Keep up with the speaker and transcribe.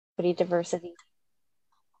Equity, Diversity,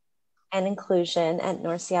 and Inclusion at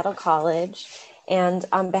North Seattle College. And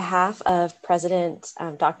on behalf of President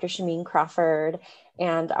Dr. Shameen Crawford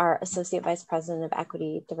and our Associate Vice President of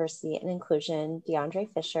Equity, Diversity, and Inclusion,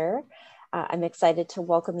 DeAndre Fisher, I'm excited to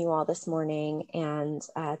welcome you all this morning and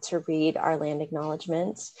to read our land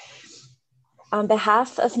acknowledgement. On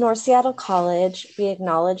behalf of North Seattle College, we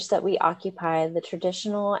acknowledge that we occupy the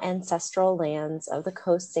traditional ancestral lands of the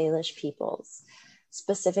Coast Salish peoples,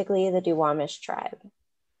 specifically the Duwamish tribe,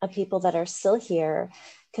 a people that are still here,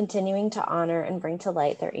 continuing to honor and bring to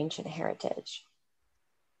light their ancient heritage.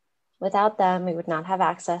 Without them, we would not have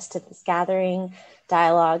access to this gathering,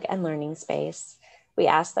 dialogue, and learning space. We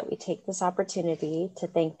ask that we take this opportunity to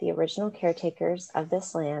thank the original caretakers of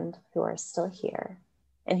this land who are still here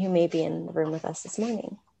and who may be in the room with us this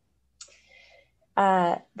morning.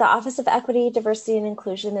 The Office of Equity, Diversity, and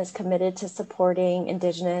Inclusion is committed to supporting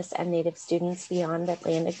Indigenous and Native students beyond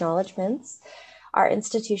land acknowledgements. Our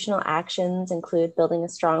institutional actions include building a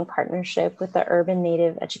strong partnership with the Urban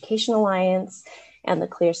Native Education Alliance and the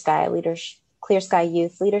Clear Sky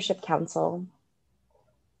Youth Leadership Council,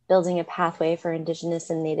 building a pathway for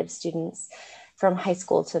Indigenous and Native students from high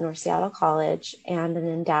school to North Seattle College, and an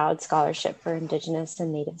endowed scholarship for Indigenous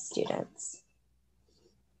and Native students.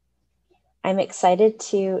 I'm excited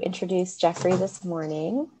to introduce Jeffrey this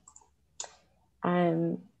morning.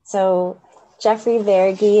 Jeffrey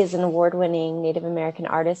Veregge is an award-winning Native American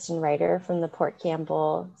artist and writer from the Port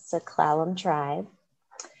Campbell-S'Klallam tribe.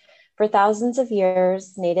 For thousands of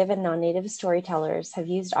years, Native and non-Native storytellers have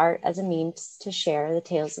used art as a means to share the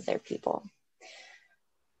tales of their people.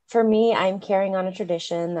 For me, I'm carrying on a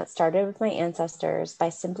tradition that started with my ancestors by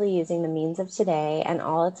simply using the means of today and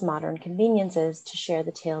all its modern conveniences to share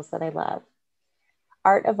the tales that I love.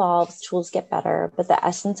 Art evolves, tools get better, but the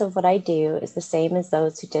essence of what I do is the same as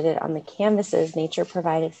those who did it on the canvases nature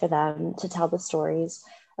provided for them to tell the stories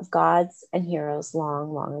of gods and heroes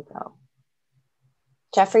long, long ago.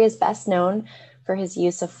 Jeffrey is best known for his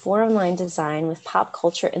use of foreign line design with pop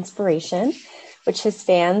culture inspiration, which his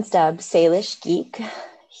fans dub Salish Geek.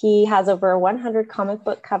 He has over 100 comic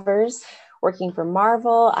book covers working for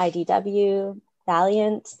Marvel, IDW,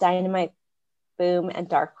 Valiant, Dynamite, Boom, and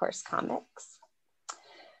Dark Horse Comics.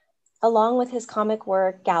 Along with his comic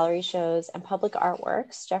work, gallery shows, and public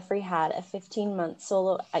artworks, Jeffrey had a 15-month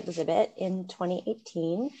solo exhibit in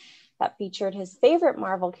 2018 that featured his favorite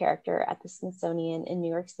Marvel character at the Smithsonian in New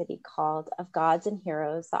York City called Of Gods and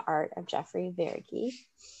Heroes, the Art of Jeffrey Veregge.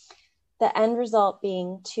 The end result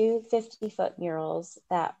being two 50-foot murals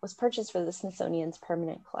that was purchased for the Smithsonian's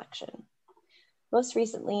permanent collection. Most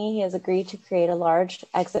recently, he has agreed to create a large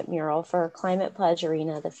exit mural for Climate Pledge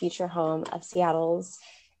Arena, the future home of Seattle's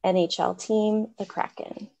NHL team, the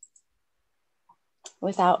Kraken.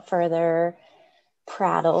 Without further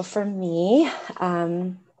prattle from me,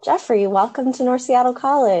 Jeffrey, welcome to North Seattle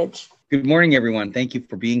College. Good morning, everyone. Thank you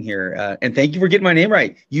for being here. And thank you for getting my name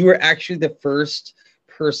right. You were actually the first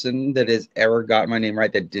person that has ever got my name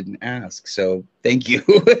right that didn't ask. So thank you.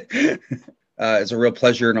 It's a real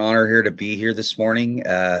pleasure and honor here to be here this morning.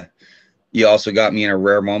 You also got me in a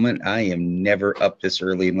rare moment. I am never up this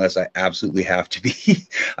early unless I absolutely have to be.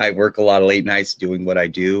 I work a lot of late nights doing what I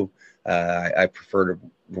do. I prefer to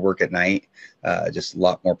work at night, just a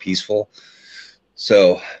lot more peaceful.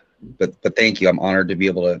 So, but thank you. I'm honored to be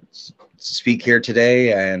able to speak here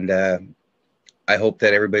today, and I hope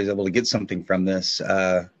that everybody's able to get something from this.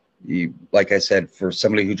 Like I said, for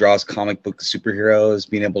somebody who draws comic book superheroes,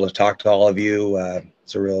 being able to talk to all of you,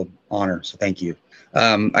 it's a real honor. So thank you.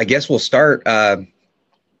 I guess we'll start a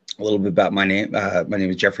little bit about my name. My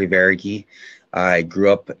name is Jeffrey Veregge. I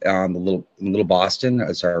grew up on the Little Boston.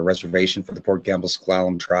 It's our reservation for the Port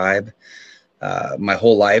Campbell-S'Klallam tribe. My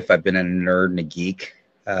whole life, I've been a nerd and a geek.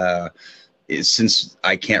 Since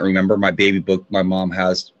I can't remember, my baby book, my mom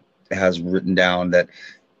has written down that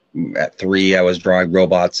at 3 I was drawing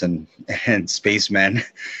robots and spacemen,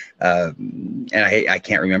 and I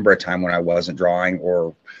can't remember a time when I wasn't drawing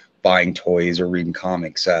or buying toys or reading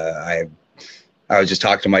comics. I was just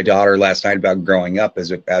talking to my daughter last night about growing up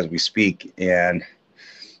as we speak, and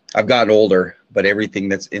I've gotten older, but everything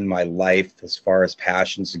that's in my life as far as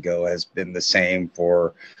passions go has been the same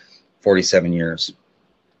for 47 years.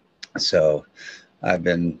 So I've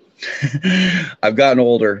gotten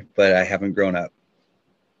older, but I haven't grown up.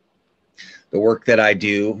 The work that I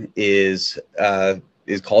do is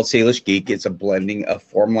called Salish Geek. It's a blending of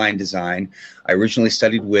form line design. I originally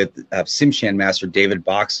studied with Simshan master David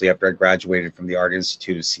Boxley after I graduated from the Art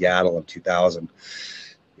Institute of Seattle in 2000.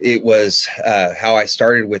 It was how I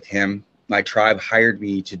started with him. My tribe hired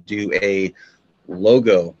me to do a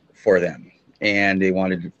logo for them. and they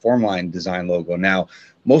wanted a form line design logo. Now,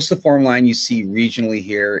 most of the form line you see regionally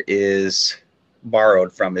here is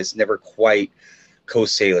borrowed from. It's never quite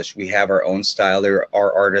Coast Salish. We have our own style. There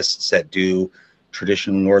are artists that do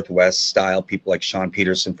traditional Northwest style. People like Sean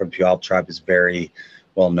Peterson from Puyallup Tribe is very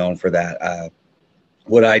well known for that.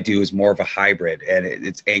 What I do is more of a hybrid, and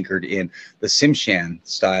it's anchored in the Simshan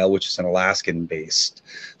style, which is an Alaskan based.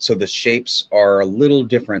 So the shapes are a little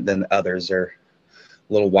different than others. They're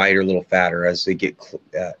a little wider, a little fatter as they get,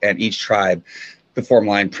 and each tribe, the form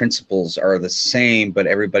line principles are the same, but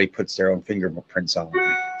everybody puts their own fingerprints on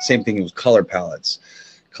them. Same thing with color palettes.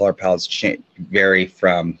 Color palettes vary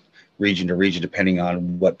from region to region depending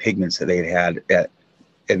on what pigments that they had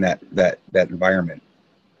in that environment.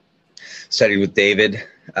 Studied with David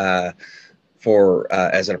as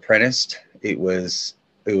an apprentice. It was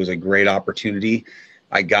a great opportunity.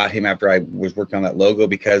 I got him after I was working on that logo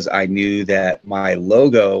because I knew that my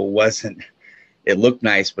logo it looked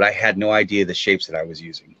nice, but I had no idea the shapes that I was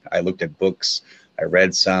using. I looked at books, I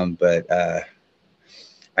read some, but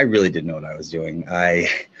I really didn't know what I was doing. I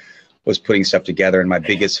was putting stuff together, and my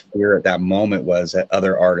biggest fear at that moment was that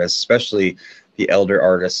other artists, especially the elder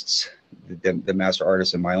artists, the master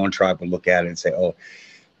artists in my own tribe, would look at it and say, oh,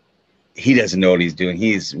 he doesn't know what he's doing.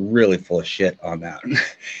 He's really full of shit on that.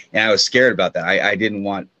 And I was scared about that. I didn't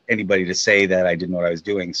want anybody to say that I didn't know what I was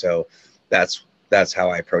doing. So that's how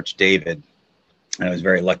I approached David. And I was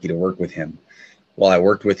very lucky to work with him. While I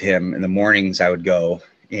worked with him in the mornings, I would go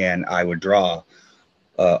and I would draw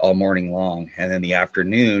all morning long. And then the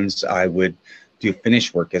afternoons, I would do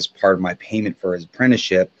finish work as part of my payment for his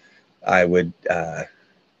apprenticeship. I would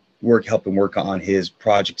help him work on his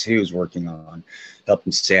projects he was working on, help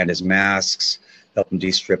him sand his masks, help him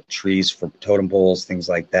de-strip trees for totem poles, things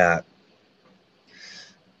like that.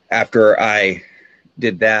 After I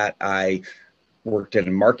did that, I worked at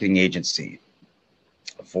a marketing agency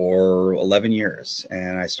for 11 years.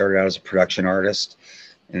 And I started out as a production artist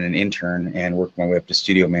and an intern and worked my way up to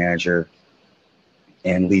studio manager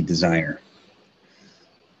and lead designer.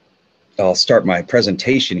 I'll start my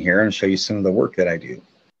presentation here and show you some of the work that I do.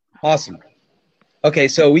 Awesome. Okay,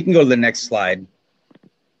 so we can go to the next slide.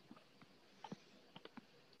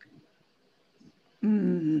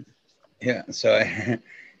 Yeah, so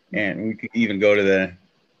and we could even go to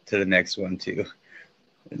the next one too.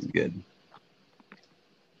 That's good.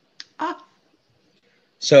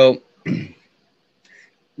 So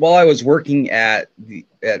while I was working at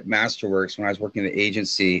Masterworks, when I was working at the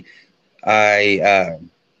agency,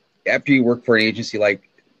 after you work for an agency, like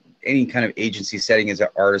any kind of agency setting as an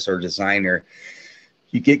artist or designer,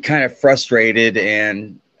 you get kind of frustrated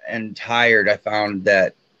and tired. I found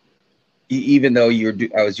that even though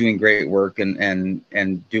I was doing great work and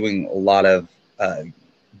doing a lot of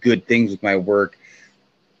good things with my work,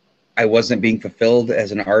 I wasn't being fulfilled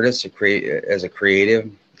as an artist, as a creative.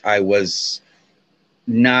 I was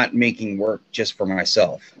not making work just for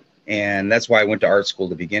myself. And that's why I went to art school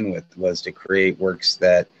to begin with, was to create works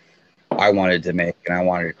that I wanted to make and I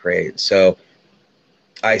wanted to create. So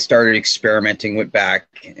I started experimenting, went back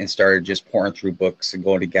and started just pouring through books and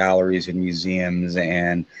going to galleries and museums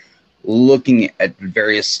and looking at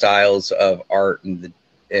various styles of art and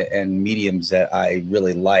mediums that I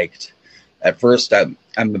really liked. At first, I'm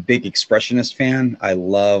a big expressionist fan. I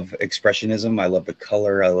love expressionism. I love the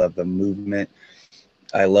color. I love the movement.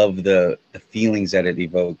 I love the feelings that it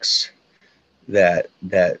evokes that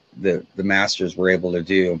the masters were able to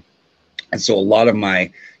do. And so a lot of my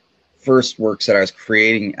first works that I was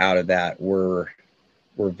creating out of that were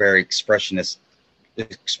very expressionistic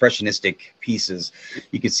pieces.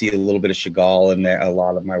 You could see a little bit of Chagall in there, a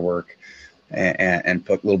lot of my work, and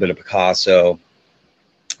put a little bit of Picasso,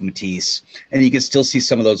 Matisse, and you can still see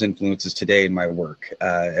some of those influences today in my work.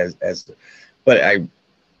 But when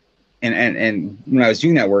I was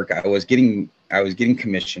doing that work, I was getting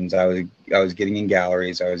commissions. I was getting in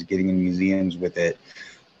galleries. I was getting in museums with it,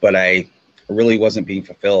 but I really wasn't being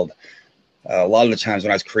fulfilled. A lot of the times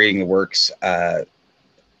when I was creating the works,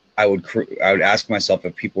 I would ask myself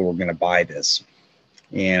if people were going to buy this,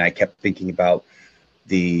 and I kept thinking about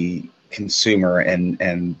the consumer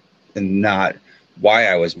and not why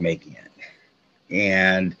I was making it,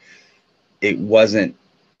 and it wasn't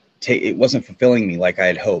fulfilling me like I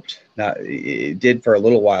had hoped. It did for a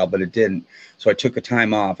little while, but it didn't. So I took a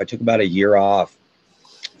time off. I took about a year off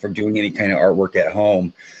from doing any kind of artwork at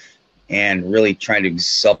home, and really trying to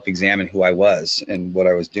self-examine who I was and what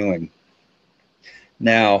I was doing.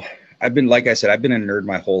 Now, like I said, I've been a nerd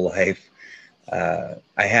my whole life. I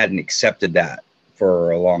hadn't accepted that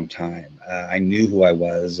for a long time. I knew who I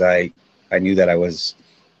was. I knew that I was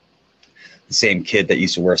the same kid that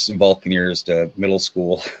used to wear some Vulcan ears to middle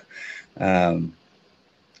school.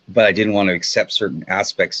 But I didn't want to accept certain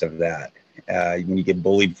aspects of that. When you get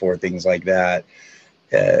bullied for things like that,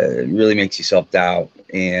 it really makes you self-doubt.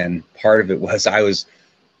 And part of it was, to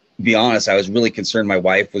be honest, I was really concerned my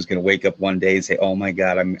wife was going to wake up one day and say, "Oh my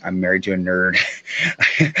God, I'm married to a nerd.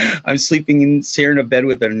 I'm sharing a bed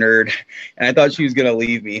with a nerd." And I thought she was going to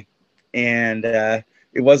leave me. And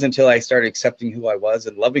it wasn't until I started accepting who I was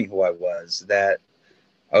and loving who I was that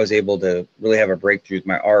I was able to really have a breakthrough with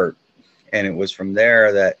my art. And it was from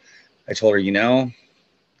there that I told her,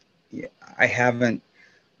 I haven't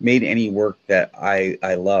made any work that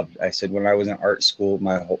I loved. I said, when I was in art school,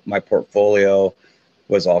 my portfolio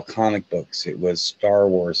was all comic books. It was Star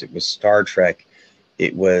Wars. It was Star Trek.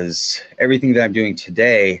 It was everything that I'm doing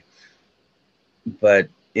today, but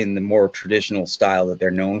in the more traditional style that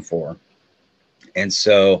they're known for. And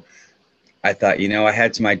so I thought, I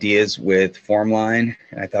had some ideas with Formline,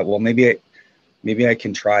 and I thought, well, maybe I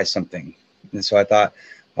can try something. And so I thought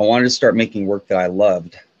I wanted to start making work that I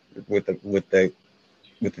loved with the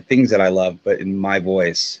things that I love, but in my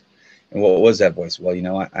voice. And what was that voice?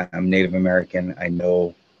 Well, I'm Native American. I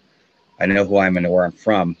know who I am and where I'm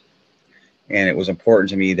from. And it was important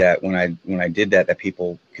to me that when I did that, that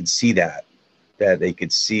people could see that they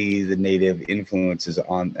could see the Native influences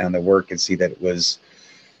on the work and see that it was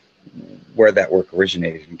where that work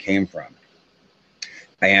originated and came from.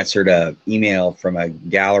 I answered an email from a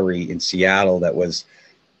gallery in Seattle that was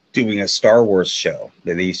doing a Star Wars show.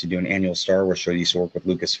 That they used to do an annual Star Wars show. They used to work with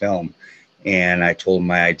Lucasfilm. And I told them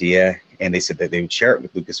my idea, and they said that they would share it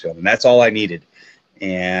with Lucasfilm. And that's all I needed.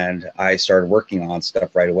 And I started working on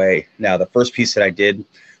stuff right away. Now, the first piece that I did,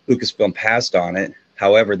 Lucasfilm passed on it.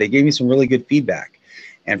 However, they gave me some really good feedback.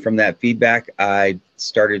 And from that feedback, I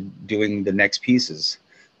started doing the next pieces.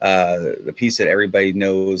 The piece that everybody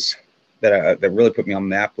knows that really put me on the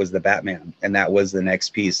map was the Batman. And that was the next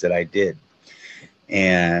piece that I did.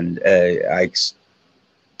 And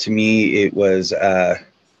to me, it was a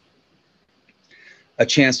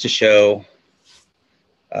chance to show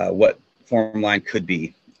what Formline could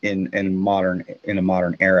be in a modern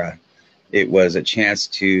era. It was a chance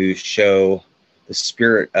to show the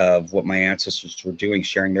spirit of what my ancestors were doing,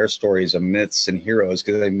 sharing their stories of myths and heroes.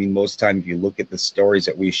 Because most of the time, if you look at the stories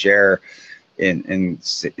that we share in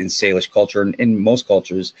Salish culture and in most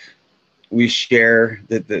cultures, we share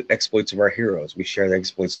the exploits of our heroes. We share the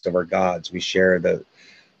exploits of our gods. We share the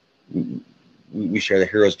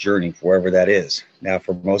hero's journey, wherever that is. Now,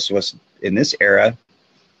 for most of us in this era,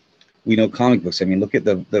 we know comic books. Look at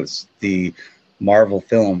the Marvel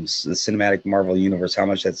films, the cinematic Marvel universe, how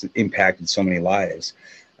much that's impacted so many lives.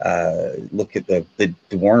 Look at the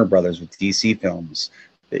Warner Brothers with DC films.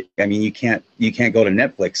 You can't go to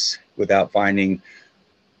Netflix without finding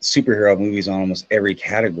superhero movies on almost every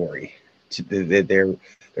category. They're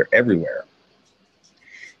everywhere.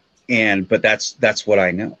 But that's what I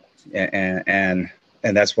know, and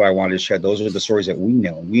that's why I wanted to share. Those are the stories that we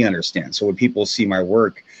know and we understand. So when people see my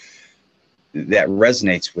work, that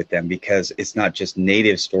resonates with them, because it's not just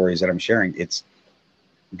Native stories that I'm sharing, it's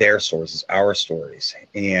their stories, it's our stories.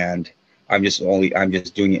 And I'm just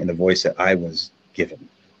doing it in the voice that I was given.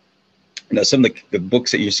 Now, some of the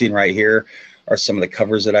books that you're seeing right here are some of the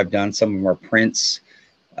covers that I've done. Some of them are prints.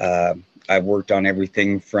 I've worked on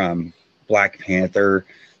everything from Black Panther,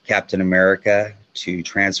 Captain America, to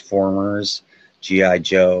Transformers, G.I.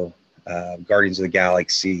 Joe, Guardians of the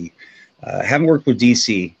Galaxy. I haven't worked with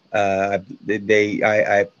DC. They're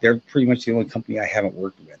pretty much the only company I haven't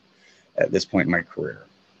worked with at this point in my career.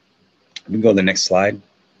 We can go to the next slide.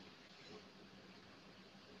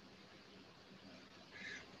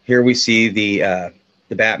 Here we see the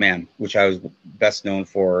Batman, which I was best known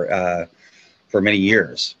for many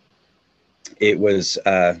years. It was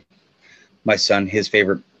my son, his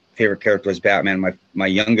favorite character was Batman. My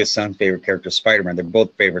youngest son's favorite character is Spider-Man. They're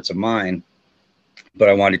both favorites of mine, but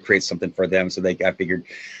I wanted to create something for them. So I figured,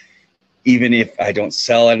 even if I don't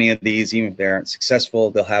sell any of these, even if they aren't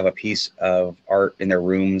successful, they'll have a piece of art in their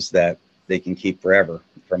rooms that they can keep forever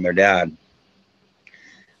from their dad.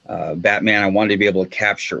 Batman, I wanted to be able to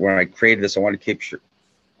capture, when I created this, I wanted to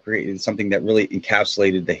create something that really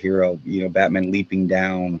encapsulated the hero. Batman leaping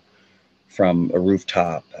down from a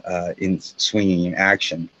rooftop, swinging in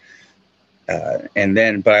action.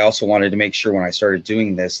 But I also wanted to make sure when I started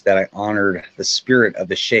doing this that I honored the spirit of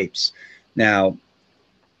the shapes. Now,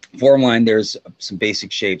 Formline, there's some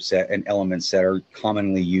basic shapes and elements that are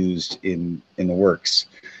commonly used in the works.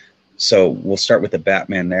 So we'll start with the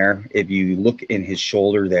Batman there. If you look in his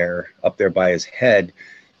shoulder there, up there by his head,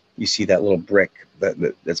 you see that little brick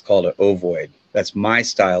that's called an ovoid. That's my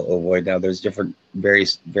style ovoid. Now there's different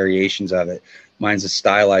various variations of it. Mine's a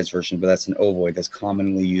stylized version, but that's an ovoid that's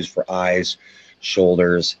commonly used for eyes,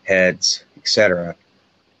 shoulders, heads, etc.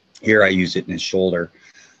 Here I use it in his shoulder.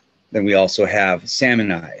 Then we also have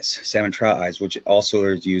salmon eyes, salmon trout eyes, which also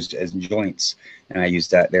is used as joints, and I use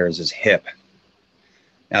that there as his hip.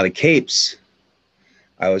 Now the capes,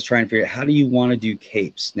 I was trying to figure out, how do you want to do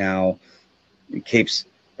capes? Now, capes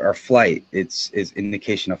are flight. It's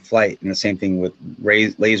indication of flight, and the same thing with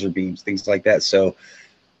laser beams, things like that. So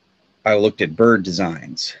I looked at bird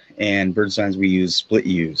designs, and bird designs we use split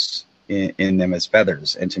use in them as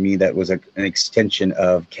feathers, and to me that was an extension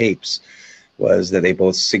of capes, was that they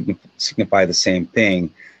both signify the same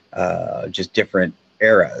thing, just different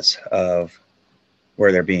eras of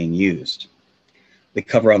where they're being used. The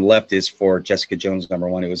cover on the left is for Jessica Jones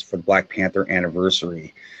 #1. It was for the Black Panther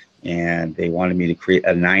anniversary, and they wanted me to create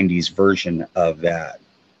a 90s version of that.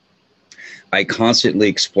 I constantly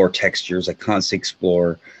explore textures. I constantly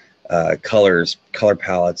explore colors, color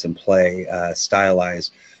palettes, and play,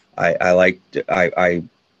 stylize. I like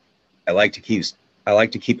to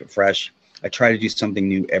keep it fresh. I try to do something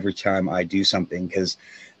new every time I do something, because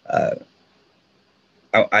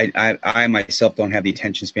I myself don't have the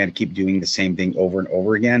attention span to keep doing the same thing over and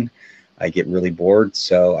over again. I get really bored,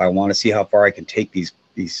 so I want to see how far I can take these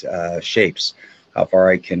shapes, how far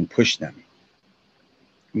I can push them.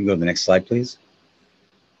 You can go to the next slide, please.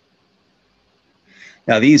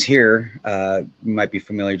 Now these here might be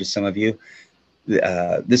familiar to some of you.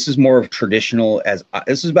 This is more of traditional,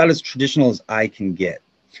 this is about as traditional as I can get.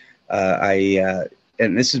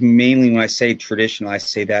 And this is mainly, when I say traditional, I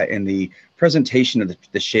say that in the presentation of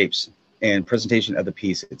the shapes and presentation of the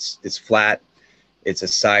piece. It's flat, it's a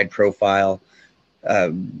side profile.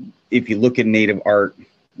 If you look at native art,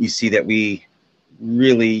 you see that we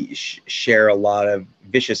really share a lot of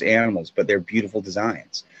vicious animals, but they're beautiful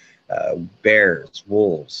designs. Bears,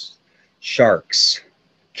 wolves, sharks,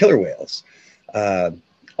 killer whales,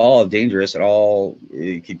 all dangerous, and all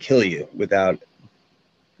could kill you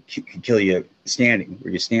standing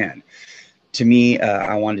where you stand. To me,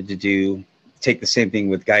 I wanted to take the same thing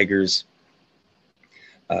with Geiger's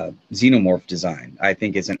xenomorph design. I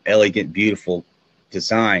think it's an elegant, beautiful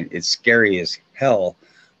design. It's scary as hell,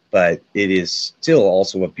 but it is still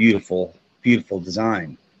also a beautiful, beautiful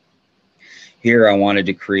design. Here I wanted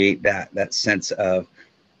to create that sense of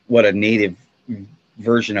what a native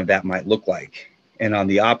version of that might look like. And on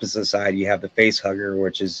the opposite side, you have the face hugger,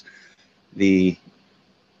 which is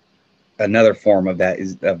another form of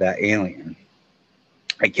that alien.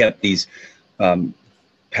 I kept these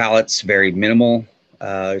palettes very minimal,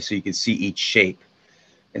 so you can see each shape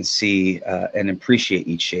and see and appreciate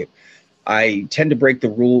each shape. I tend to break the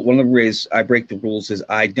rule. One of the ways I break the rules is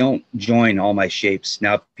I don't join all my shapes.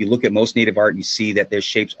 Now, if you look at most native art, you see that their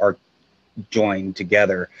shapes are joined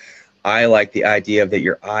together. I like the idea of that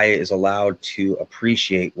your eye is allowed to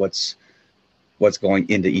appreciate what's going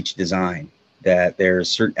into each design, that there's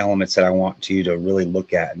certain elements that I want you to really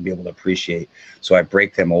look at and be able to appreciate. So I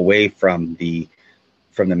break them away from the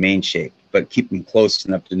main shape, but keep them close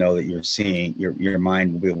enough to know that you're seeing, your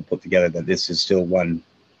mind will be able to put together that this is still one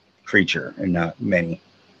creature and not many.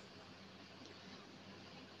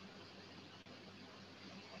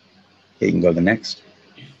 Okay, you can go to the next.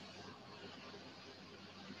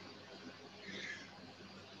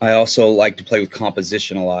 I also like to play with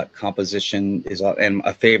composition a lot. Composition is, and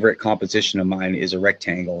a favorite composition of mine is a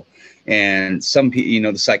rectangle. And some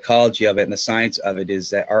people, the psychology of it and the science of it is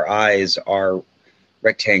that our eyes are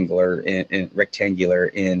rectangular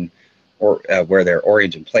in where they're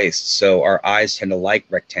oriented and placed. So our eyes tend to like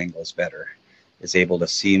rectangles better. It's able to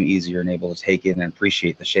see them easier and able to take in and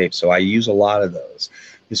appreciate the shape. So I use a lot of those.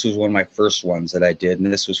 This was one of my first ones that I did,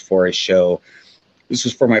 and this was for a show. This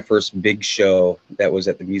was for my first big show that was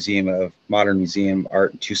at the Museum of Modern Museum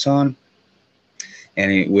Art in Tucson.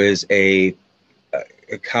 And it was a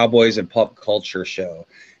cowboys and pop culture show.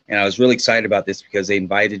 And I was really excited about this because they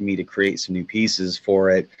invited me to create some new pieces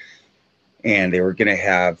for it. And they were going to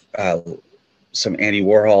have some Andy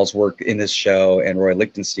Warhol's work in this show and Roy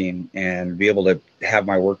Lichtenstein, and be able to have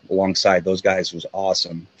my work alongside those guys was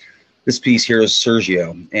awesome. This piece here is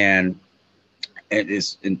Sergio, and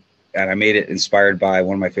I made it inspired by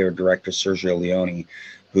one of my favorite directors, Sergio Leone,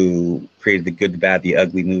 who created The Good, the Bad, the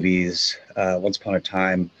Ugly movies, Once Upon a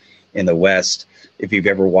Time in the West. If you've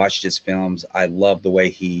ever watched his films, I love the way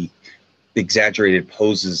he exaggerated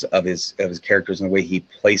poses of his characters and the way he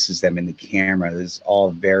places them in the camera. It's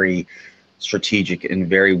all very strategic and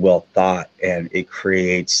very well thought, and it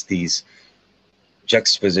creates these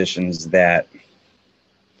juxtapositions that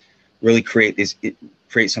really create this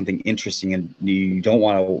create something interesting, and you don't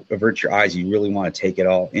want to avert your eyes. You really want to take it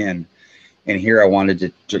all in. And here I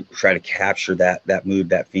wanted to try to capture that mood,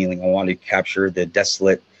 that feeling. I wanted to capture the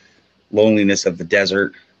desolate loneliness of the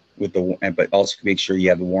desert with but also make sure you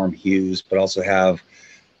have the warm hues, but also have,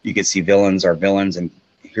 you can see villains are villains and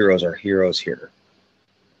heroes are heroes here.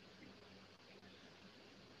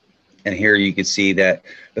 And here you can see that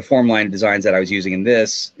the form line designs that I was using in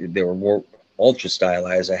this, they were more ultra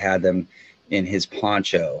stylized. I had them in his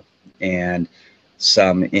poncho and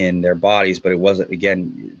some in their bodies, but it wasn't,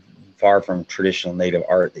 again, far from traditional native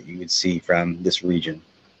art that you would see from this region.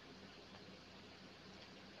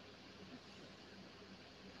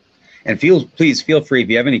 And please feel free, if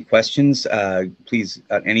you have any questions, please,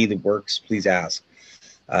 any of the works, please ask.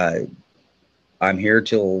 I'm here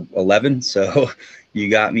till 11, so you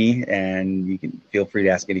got me, and you can feel free to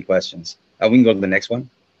ask any questions. We can go to the next one.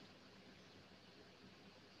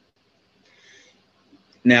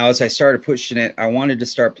 Now, as I started pushing it, I wanted to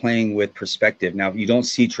start playing with perspective. Now, you don't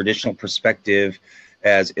see traditional perspective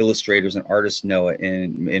as illustrators and artists know it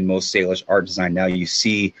in most Salish art design. Now you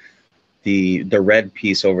see the red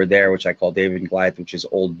piece over there, which I call David and Goliath, which is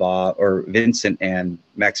old Bob or Vincent and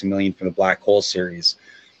Maximilian from the Black Hole series.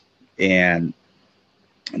 And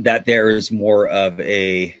that there is more of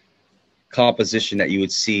a composition that you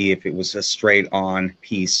would see if it was a straight on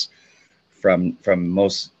piece from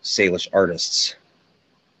most Salish artists.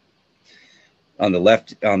 On the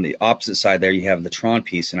left, on the opposite side there, you have the Tron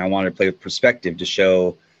piece, and I wanted to play with perspective to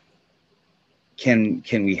show, can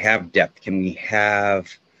we have depth? Can we have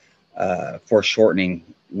foreshortening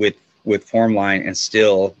with form line and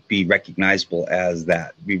still be recognizable as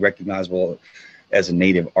that, be recognizable as a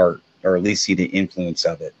native art, or at least see the influence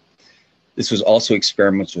of it. This was also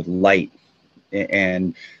experiments with light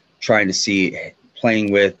and trying to see,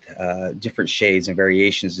 playing with different shades and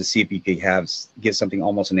variations to see if you could give something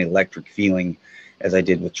almost an electric feeling, as I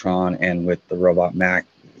did with Tron and with the robot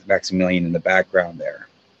Maximilian in the background there.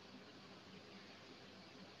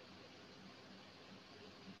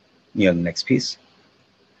 You know, the next piece.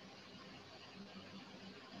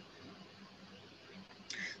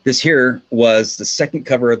 This here was the second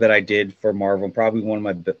cover that I did for Marvel, probably one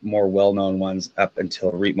of my more well-known ones up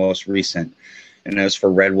until most recent, and it was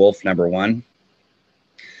for Red Wolf #1.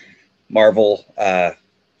 Marvel.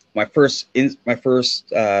 My first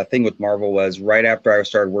thing with Marvel was right after I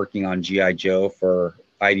started working on G.I. Joe for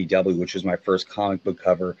IDW, which was my first comic book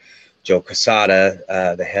cover. Joe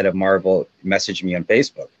Quesada, the head of Marvel, messaged me on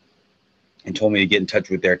Facebook and told me to get in touch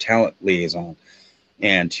with their talent liaison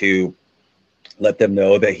and to let them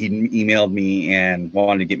know that he emailed me and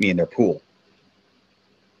wanted to get me in their pool.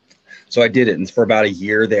 So I did it, and for about a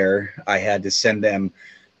year there, I had to send them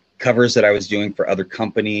covers that I was doing for other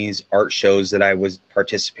companies, art shows that I was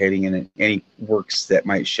participating in, any works that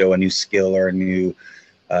might show a new skill or a new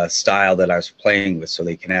style that I was playing with, so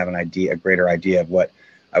they can have a greater idea of what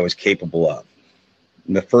I was capable of.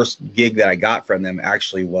 And the first gig that I got from them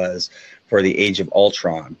actually was for the Age of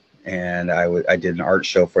Ultron, and I did an art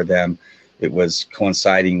show for them. It was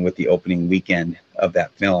coinciding with the opening weekend of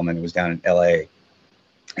that film, and it was down in LA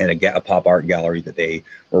at a pop art gallery that they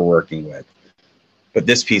were working with. But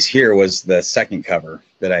this piece here was the second cover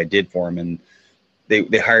that I did for them, and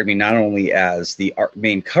they hired me not only as the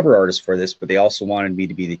main cover artist for this, but they also wanted me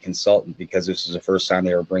to be the consultant, because this was the first time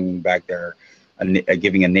they were bringing back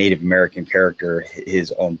giving a Native American character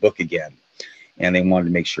his own book again, and they wanted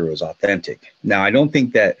to make sure it was authentic. Now, I don't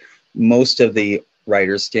think that most of the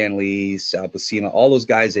writers, Stan Lee, Sal Buscema, all those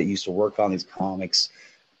guys that used to work on these comics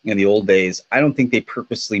in the old days, I don't think they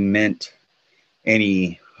purposely meant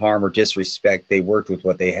any harm or disrespect. They worked with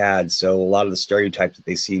what they had. So a lot of the stereotypes that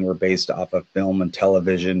they seen were based off of film and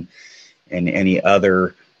television and any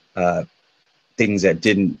other things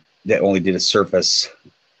that only did a surface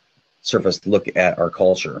look at our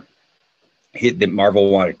culture. That Marvel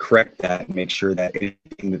wanted to correct that and make sure that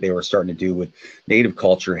anything that they were starting to do with Native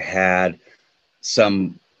culture had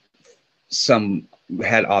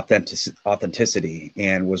had authenticity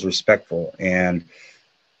and was respectful, and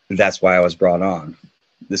that's why I was brought on.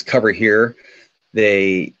 This cover here,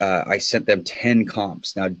 I sent them 10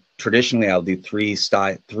 comps. Now, traditionally, I'll do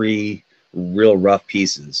three real rough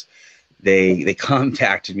pieces. They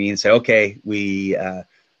contacted me and said, okay, we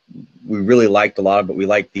really liked a lot of it, but we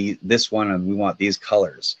like this one, and we want these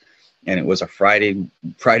colors. And it was a Friday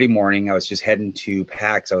morning. I was just heading to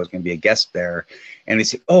PAX. I was going to be a guest there, and they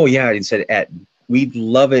said, oh yeah, and said, we'd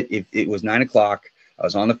love it if it was 9 o'clock. I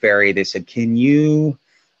was on the ferry. They said, can you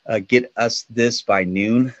get us this by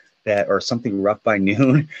noon, or something rough by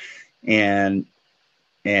noon, and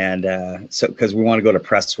so because we want to go to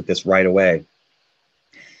press with this right away.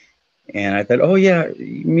 And I thought, oh yeah,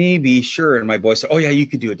 maybe, sure. And my boy said, oh yeah, you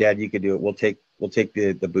could do it, Dad. You could do it. We'll take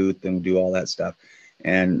the booth and do all that stuff.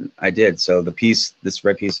 And I did. So this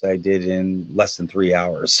red piece I did in less than 3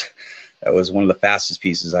 hours. That was one of the fastest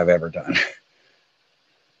pieces I've ever done.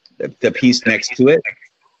 The piece next to it,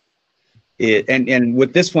 and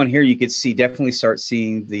with this one here, you could definitely start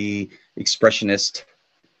seeing the expressionist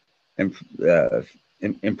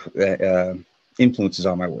influences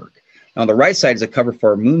on my work. Now, on the right side is a cover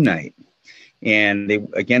for Moon Knight. And they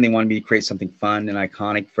wanted me to create something fun and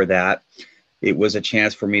iconic for that. It was a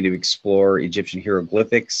chance for me to explore Egyptian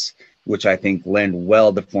hieroglyphics, which I think lend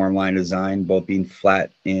well to form line design, both being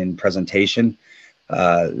flat in presentation.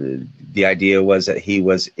 The idea was that he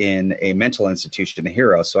was in a mental institution, a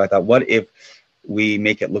hero. So I thought, what if we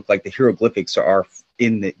make it look like the hieroglyphics are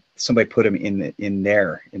somebody put them in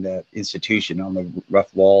the institution on the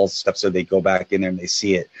rough walls, stuff, so they go back in there and they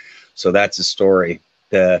see it. So that's the story.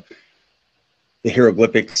 The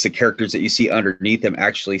hieroglyphics, the characters that you see underneath them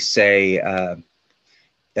actually say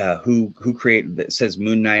who created. It says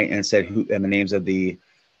Moon Knight, and it said who, and the names of the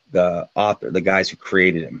author, the guys who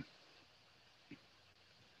created him.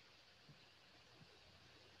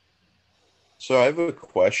 So I have a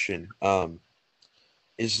question.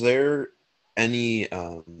 Is there any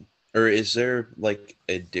or is there like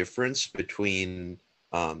a difference between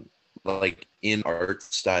like in art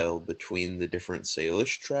style between the different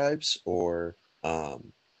Salish tribes, or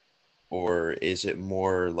is it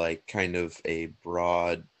more like kind of a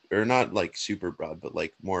broad, or not like super broad, but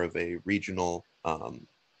like more of a regional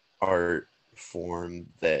art form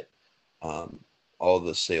that all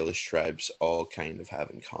the Salish tribes all kind of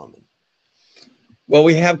have in common? Well,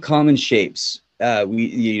 we have common shapes.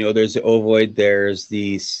 There's the ovoid, there's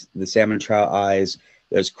the salmon trout eyes,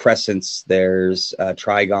 there's crescents, there's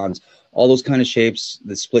trigons, all those kind of shapes.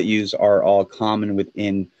 The split U's are all common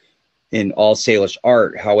in all Salish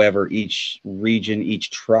art. However, each region, each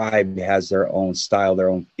tribe has their own style, their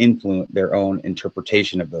own influence, their own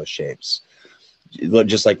interpretation of those shapes.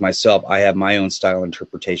 Just like myself, I have my own style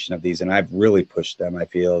interpretation of these, and I've really pushed them. I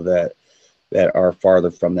feel that are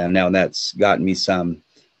farther from them now, and that's gotten me some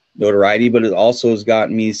notoriety, but it also has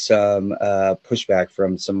gotten me some pushback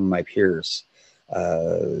from some of my peers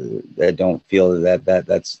that don't feel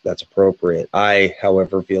that's appropriate. I,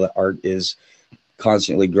 however, feel that art is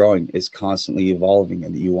constantly growing, is constantly evolving,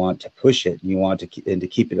 and that you want to push it, and you want to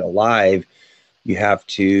keep it alive. You have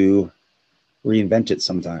to reinvent it.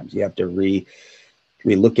 Sometimes you have to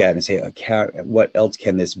re-look at it and say, what else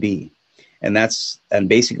can this be? And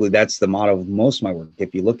basically that's the motto of most of my work.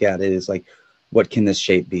 If you look at it, is like, what can this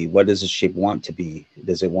shape be? What does this shape want to be?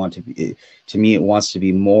 Does it want to be? To me, it wants to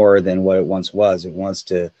be more than what it once was. It wants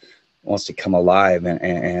to come alive,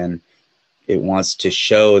 and it wants to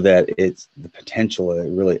show that it's the potential.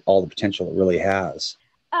 All the potential it really has.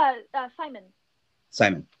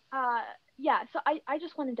 Simon. Yeah, so I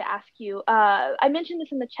just wanted to ask you, I mentioned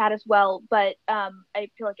this in the chat as well, but I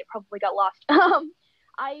feel like it probably got lost.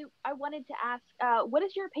 I wanted to ask, what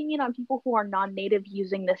is your opinion on people who are non-native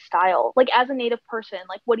using this style? Like, as a native person,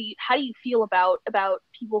 like, how do you feel about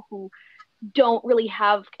people who don't really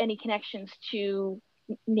have any connections to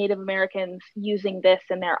Native Americans using this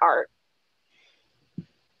in their art?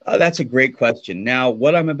 That's a great question. Now,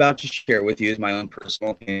 what I'm about to share with you is my own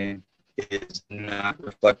personal opinion. It is not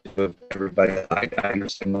reflective of everybody. I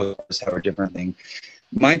understand most of us have a different thing.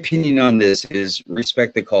 My opinion on this is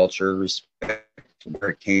respect the culture, respect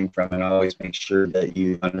where it came from, and always make sure that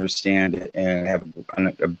you understand it and have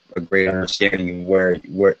a great understanding of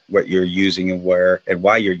what you're using and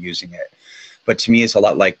why you're using it. But to me, it's a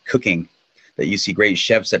lot like cooking, that you see great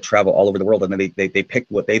chefs that travel all over the world, and they pick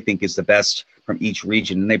what they think is the best from each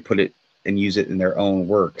region, and they put it and use it in their own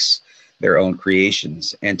works, their own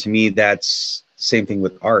creations. And to me, that's the same thing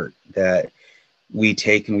with art, that we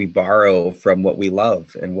take and we borrow from what we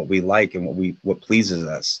love and what we like and what pleases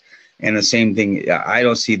us. And the same thing, I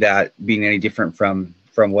don't see that being any different from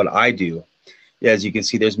what I do. As you can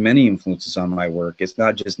see, there's many influences on my work. It's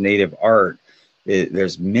not just native art.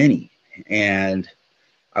 There's many. And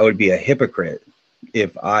I would be a hypocrite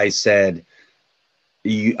if I said,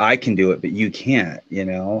 I can do it, but you can't,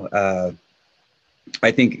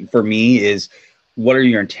 I think for me is, what are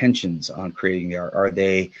your intentions on creating the art? Are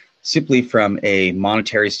they simply from a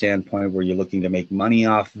monetary standpoint where you're looking to make money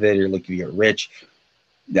off of it, or looking to get rich?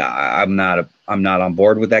 I'm not on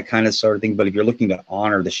board with that kind of sort of thing. But if you're looking to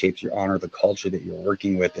honor the shapes, you honor the culture that you're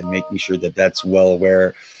working with, and making sure that that's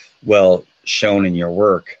well shown in your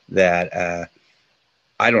work, that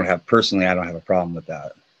I don't have a problem with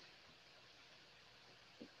that.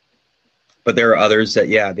 But there are others that,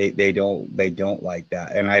 yeah, they don't like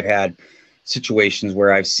that. And I've had situations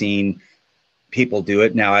where I've seen people do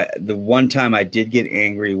it. Now, the one time I did get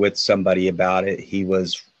angry with somebody about it, it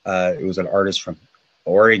was an artist from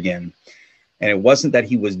Oregon, and it wasn't that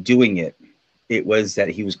he was doing it. It was that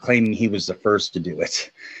he was claiming he was the first to do it,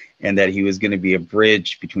 and that he was going to be a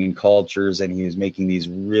bridge between cultures, and he was making these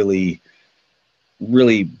really,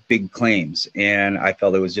 really big claims. And I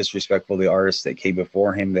felt it was disrespectful to the artists that came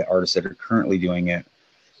before him, the artists that are currently doing it,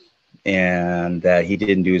 and that he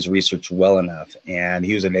didn't do his research well enough. And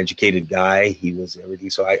he was an educated guy. He was everything.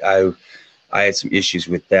 So I had some issues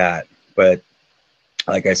with that. But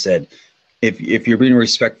like I said, if you're being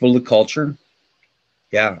respectful to culture,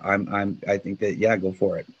 yeah, I think that, yeah, go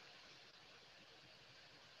for it.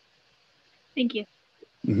 Thank you.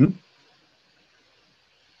 Mm-hmm.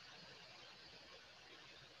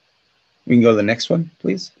 We can go to the next one,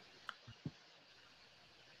 please.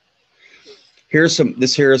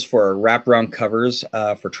 This here is for wraparound covers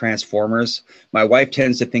for Transformers. My wife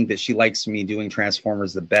tends to think that she likes me doing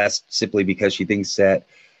Transformers the best simply because she thinks that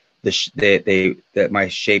that my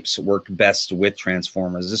shapes worked best with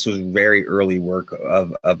Transformers. This was very early work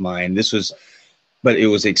of mine. But it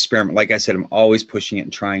was an experiment. Like I said, I'm always pushing it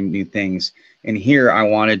and trying new things. And here I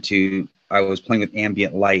was playing with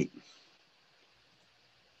ambient light.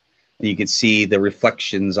 And you can see the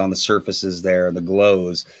reflections on the surfaces there, the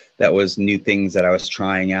glows. That was new things that I was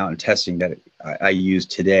trying out and testing that I use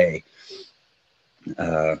today.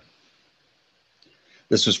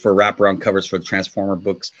 This was for wraparound covers for the Transformer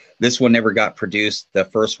books. This one never got produced. The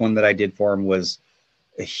first one that I did for them was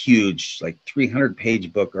a huge, like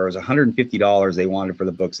 300-page book, or it was $150 they wanted for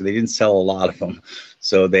the book. So they didn't sell a lot of them.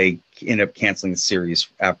 So they ended up canceling the series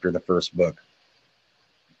after the first book.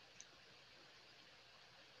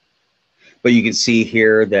 But you can see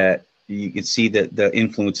here that the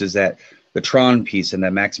influences that the Tron piece and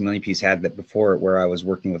the Maximilian piece had that before it, where I was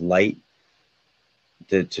working with light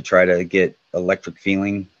to try to get electric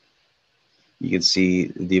feeling. You can see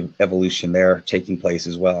the evolution there taking place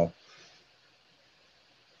as well.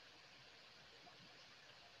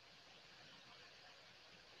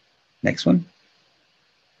 Next one.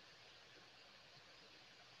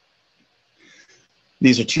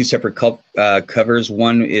 These are two separate covers.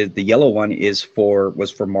 One is the yellow one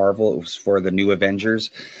was for Marvel. It was for the New Avengers.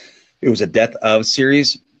 It was a Death of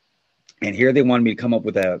series, and here they wanted me to come up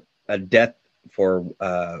with a death for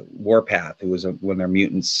Warpath. It was when they're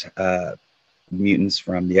mutants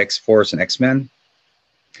from the X-Force and X-Men.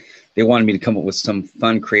 They wanted me to come up with some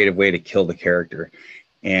fun, creative way to kill the character,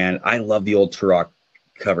 and I love the old Turok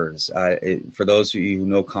covers. For those of you who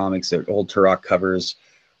know comics, the old Turok covers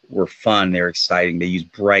were fun. They were exciting. They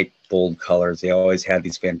used bright, bold colors. They always had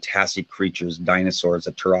these fantastic creatures, dinosaurs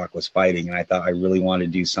that Turok was fighting. And I thought I really wanted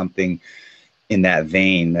to do something in that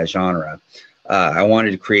vein, that genre. I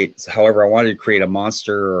wanted to create a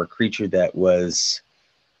monster or a creature that was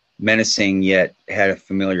menacing yet had a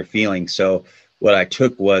familiar feeling. So what I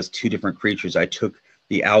took was two different creatures. I took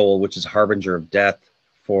the owl, which is harbinger of death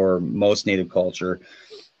for most native culture,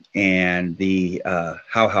 and the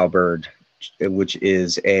how bird, which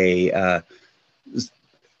is the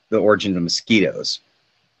origin of mosquitoes,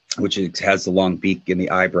 which has the long beak and the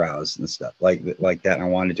eyebrows and stuff like that.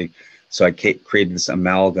 And so I created this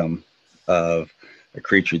amalgam of a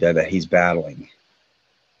creature that he's battling.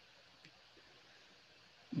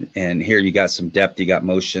 And here you got some depth, you got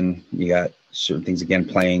motion, you got certain things, again,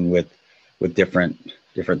 playing with different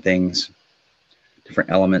things, different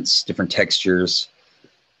elements, different textures.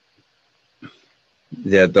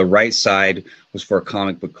 The right side was for a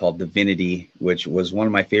comic book called Divinity, which was one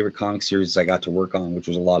of my favorite comic series I got to work on, which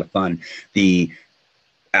was a lot of fun. They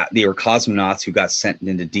were cosmonauts who got sent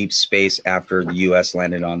into deep space after the U.S.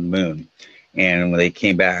 landed on the moon. And when they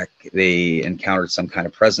came back, they encountered some kind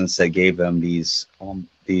of presence that gave them these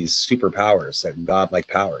superpowers, that godlike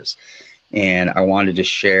powers. And I wanted to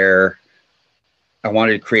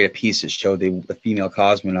create a piece that showed the female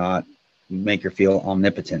cosmonaut, make her feel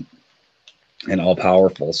omnipotent and all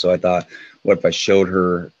powerful. So I thought, what if I showed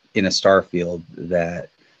her in a star field that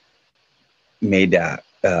made that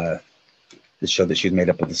to show that she was made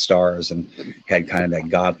up of the stars and had kind of that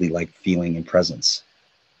godly like feeling and presence.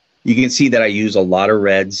 You can see that I use a lot of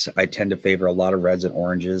reds. I tend to favor a lot of reds and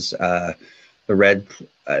oranges. The red,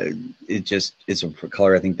 it's a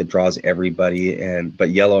color I think that draws everybody,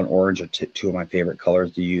 but yellow and orange are two of my favorite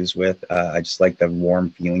colors to use with. I just like the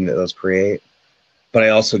warm feeling that those create. But I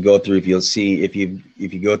also go through, if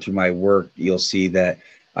you go through my work, you'll see that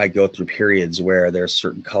I go through periods where there's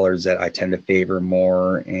certain colors that I tend to favor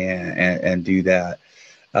more and do that.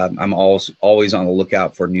 I'm always on the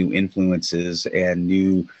lookout for new influences and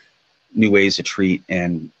new ways to treat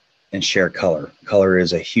and share color. Color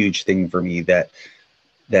is a huge thing for me that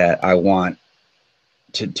I want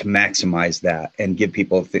to maximize that and give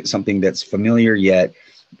people something that's familiar yet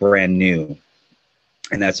brand new.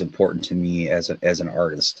 And that's important to me as an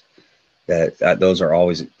artist, that those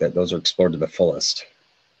are explored to the fullest.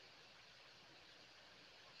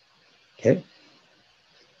 Okay.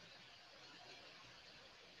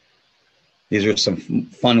 These are some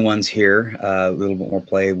fun ones here, a little bit more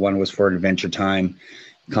play. One was for an Adventure Time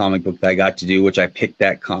comic book that I got to do, which I picked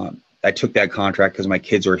that I took that contract because my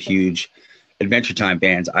kids were huge Adventure Time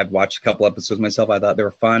fans. I've watched a couple episodes myself. I thought they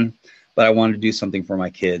were fun, but I wanted to do something for my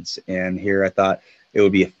kids. And here I thought it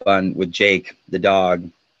would be fun with Jake, the dog,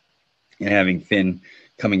 and having Finn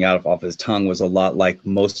coming out off his tongue was a lot like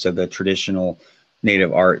most of the traditional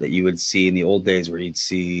native art that you would see in the old days, where you'd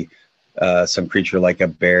see some creature like a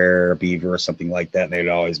bear, a beaver, or something like that. And they'd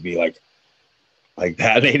always be like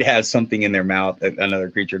that. They'd have something in their mouth,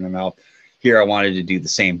 another creature in their mouth. Here, I wanted to do the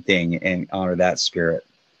same thing and honor that spirit.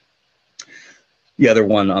 The other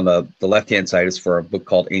one on the left-hand side is for a book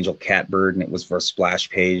called Angel Catbird, and it was for a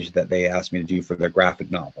splash page that they asked me to do for their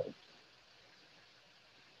graphic novel.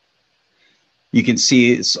 You can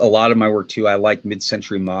see a lot of my work too. I like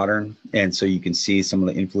mid-century modern, and so you can see some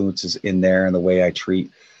of the influences in there and the way I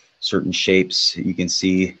treat certain shapes. You can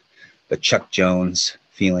see the Chuck Jones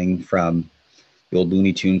feeling from the old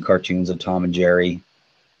Looney Tune cartoons of Tom and Jerry.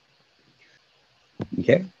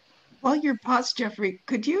 Okay. While you're paused, Jeffrey,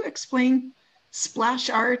 could you explain splash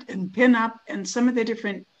art and pin-up and some of the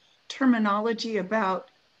different terminology about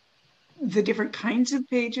the different kinds of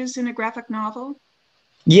pages in a graphic novel?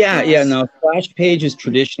 Yeah, no, splash page is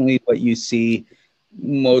traditionally what you see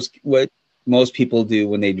what most people do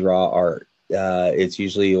when they draw art. It's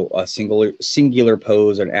usually a singular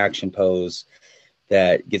pose, an action pose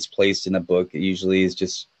that gets placed in a book. It usually is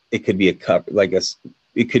just, it could be a cover,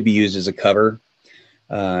 it could be used as a cover.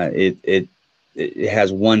 It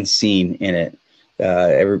has one scene in it.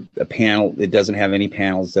 A panel, it doesn't have any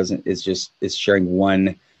panels, it's sharing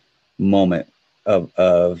one moment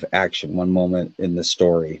of action, one moment in the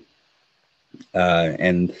story.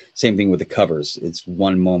 And same thing with the covers. It's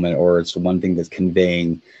one moment, or it's one thing that's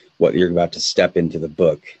conveying what you're about to step into the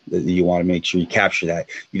book. You want to make sure you capture that.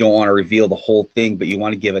 You don't want to reveal the whole thing, but you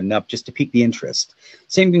want to give enough just to pique the interest.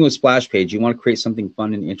 Same thing with splash page. You want to create something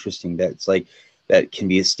fun and interesting that can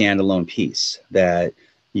be a standalone piece, that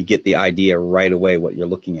you get the idea right away what you're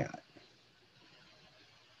looking at.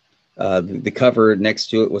 The cover next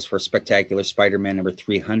to it was for Spectacular Spider-Man number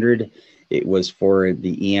 300. It was for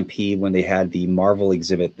the EMP when they had the Marvel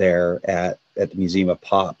exhibit there at the Museum of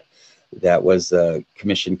Pop. That was a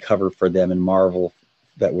commissioned cover for them, and Marvel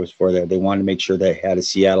that was for there. They wanted to make sure they had a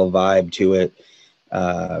Seattle vibe to it,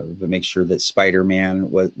 but make sure that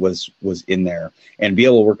Spider-Man was in there. And be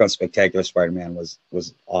able to work on Spectacular Spider-Man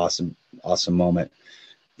was awesome moment.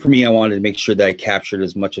 For me, I wanted to make sure that I captured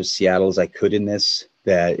as much of Seattle as I could in this,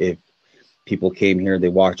 that if people came here, they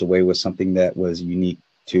walked away with something that was unique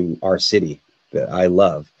to our city that I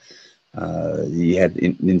love. You had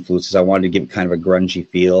influences. I wanted to give kind of a grungy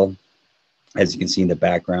feel, as you can see in the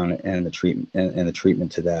background, and the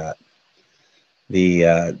treatment to that.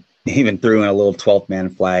 Even threw in a little 12th man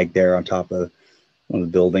flag there on top of one of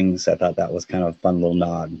the buildings. I thought that was kind of a fun little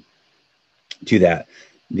nod to that.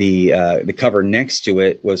 The cover next to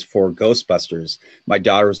it was for Ghostbusters. My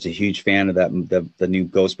daughter was a huge fan of the new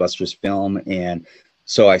Ghostbusters film, and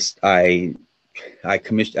so I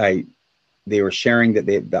commissioned. They were sharing that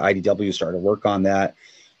the IDW started to work on that,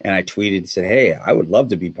 and I tweeted and said, "Hey, I would love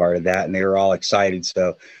to be part of that," and they were all excited.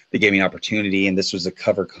 So they gave me an opportunity, and this was the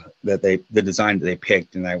cover that the design that they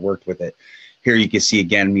picked, and I worked with it. Here you can see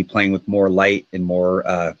again me playing with more light and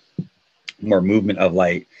more movement of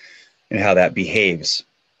light and how that behaves.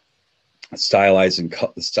 Stylized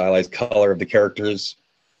color of the characters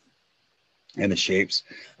and the shapes.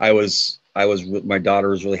 My daughter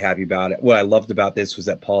was really happy about it. What I loved about this was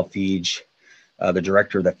that Paul Feig, the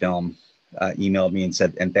director of the film, emailed me and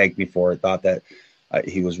said, and thanked me for it. Thought that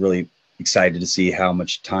he was really excited to see how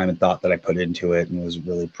much time and thought that I put into it, and was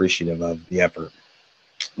really appreciative of the effort,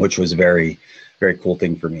 which was a very, very cool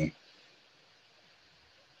thing for me.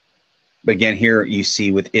 But again, here you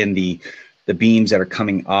see within the beams that are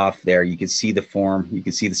coming off there, you can see the form, you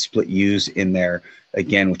can see the split U's in there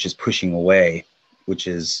again, which is pushing away, which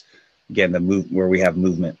is again where we have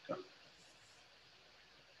movement.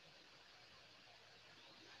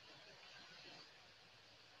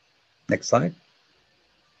 Next slide.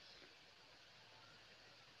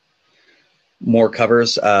 More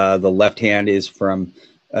covers. The left hand is from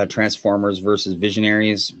Transformers versus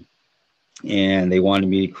Visionaries, and they wanted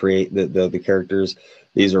me to create the characters.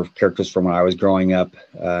 These are characters from when I was growing up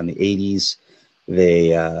in the 80s.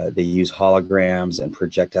 They use holograms and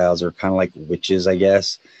projectiles. They're kind of like witches, I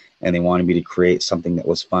guess. And they wanted me to create something that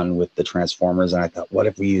was fun with the Transformers. And I thought, what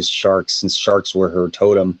if we used sharks? Since sharks were her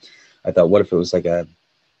totem, I thought, what if it was like a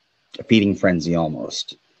feeding frenzy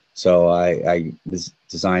almost? So I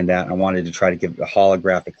designed that. I wanted to try to give a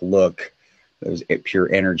holographic look. It was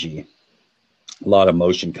pure energy, a lot of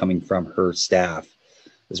motion coming from her staff,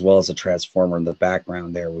 as well as a transformer in the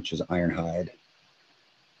background there, which is Ironhide.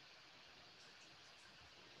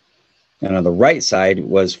 And on the right side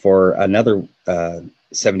was for another 70s,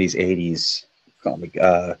 80s comic,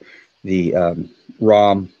 the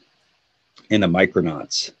ROM and the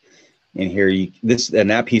Micronauts. And here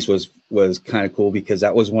that piece was kind of cool because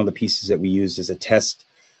that was one of the pieces that we used as a test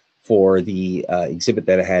for the exhibit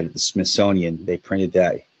that I had at the Smithsonian. They printed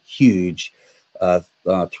that huge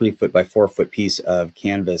 3 foot by 4 foot piece of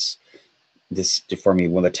canvas for me,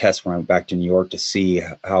 one of the tests when I went back to New York to see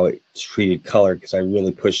how it treated color, because I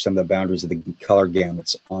really pushed some of the boundaries of the color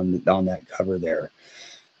gamuts on that cover there.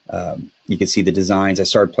 You can see the designs. I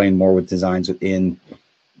started playing more with designs within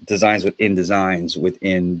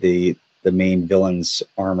the main villain's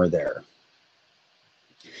armor there.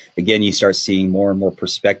 Again, you start seeing more and more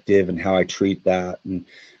perspective and how I treat that, and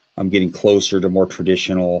I'm getting closer to more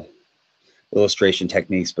traditional illustration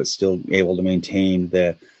techniques, but still able to maintain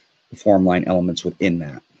the form line elements within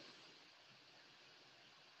that.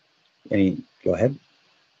 Go ahead.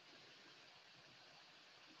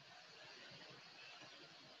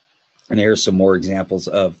 And here's some more examples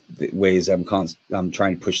of the ways I'm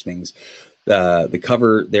trying to push things. The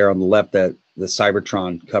cover there on the left, the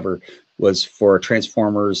Cybertron cover, was for a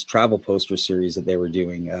Transformers travel poster series that they were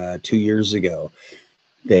doing 2 years ago.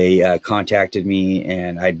 They contacted me,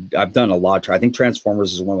 and I've done a lot. I think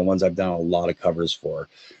Transformers is one of the ones I've done a lot of covers for.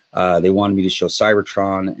 They wanted me to show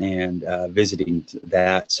Cybertron and visiting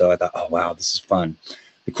that. So I thought, oh, wow, this is fun.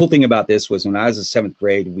 The cool thing about this was when I was in 7th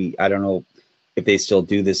grade, I don't know if they still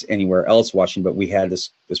do this anywhere else watching, but we had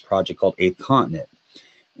this project called 8th Continent.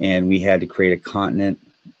 And we had to create a continent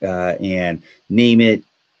and name it.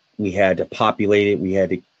 We had to populate it. We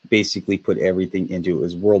had to basically put everything into it. It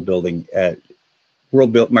was world building.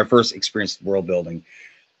 My first experience with world building.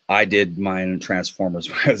 I did mine in Transformers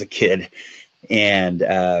when I was a kid. And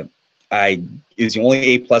it was the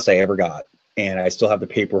only A+ I ever got, and I still have the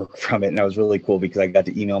paperwork from it. And that was really cool because I got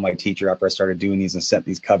to email my teacher after I started doing these and sent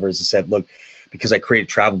these covers and said, look, because I created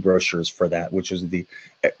travel brochures for that, which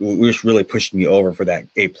really pushed me over for that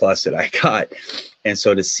A+ that I got. And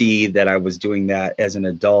so to see that I was doing that as an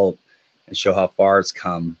adult and show how far it's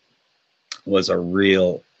come was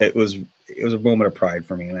it was a moment of pride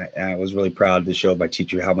for me. And I was really proud to show my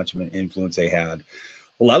teacher how much of an influence they had.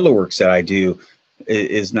 A lot of the works that I do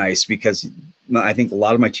is nice because I think a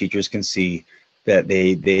lot of my teachers can see that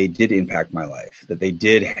they did impact my life, that they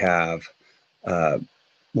did have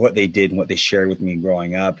what they did and what they shared with me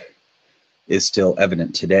growing up is still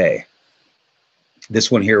evident today. This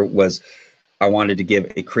one here was, I wanted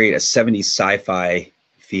to create a 70s sci-fi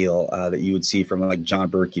feel that you would see from like John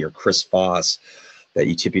Berkey or Chris Foss that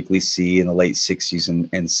you typically see in the late 60s and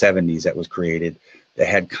 70s that was created, that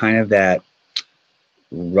had kind of that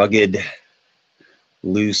rugged,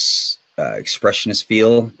 loose, expressionist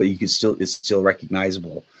feel, but it's still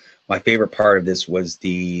recognizable. My favorite part of this was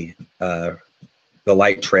the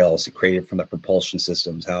light trails created from the propulsion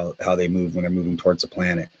systems, how they move when they're moving towards the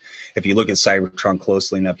planet. If you look at Cybertron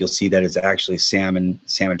closely enough, you'll see that it's actually salmon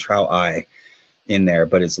trout eye in there,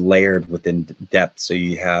 but it's layered within depth. So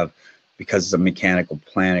you have, because it's a mechanical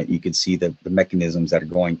planet, you can see the mechanisms that are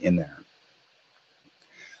going in there.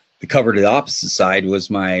 The cover to the opposite side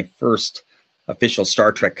was my first official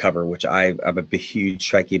Star Trek cover, which I'm a huge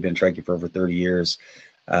Trekkie, been Trekkie for over 30 years.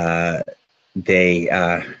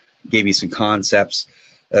 They gave me some concepts.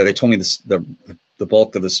 They told me the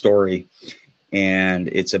bulk of the story, and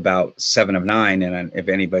it's about 7 of 9. And if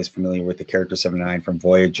anybody's familiar with the character 7 of 9 from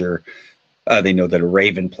Voyager, they know that a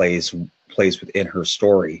Raven plays within her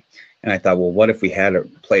story. And I thought, well, what if we had a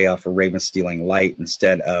play off of Raven stealing light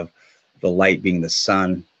instead of the light being the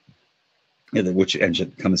sun, which ends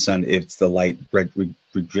up becoming the sun? It's the light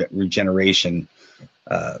regeneration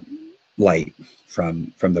light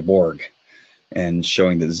from the Borg, and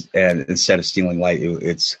showing this. And instead of stealing light,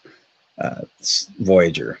 it's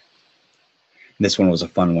Voyager. And this one was a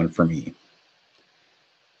fun one for me.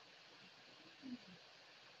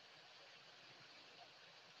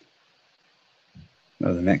 Go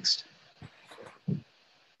to the next.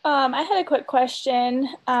 I had a quick question.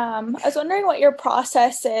 I was wondering what your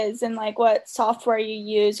process is and like what software you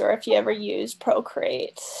use, or if you ever use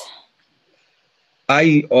Procreate.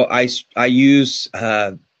 I use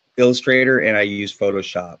Illustrator and I use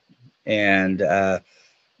Photoshop, and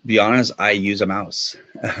be honest, I use a mouse.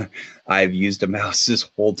 I've used a mouse this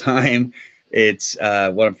whole time. It's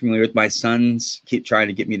what I'm familiar with. My sons keep trying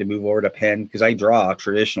to get me to move over to pen because I draw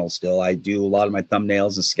traditional still. I do a lot of my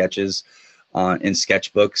thumbnails and sketches in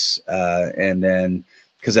sketchbooks, and then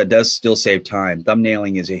because that does still save time.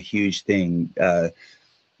 Thumbnailing is a huge thing.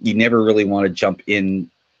 You never really want to jump in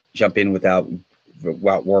without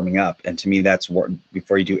warming up, and to me, that's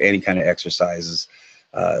before you do any kind of exercises.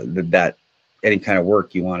 That any kind of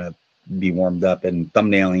work, you want to be warmed up, and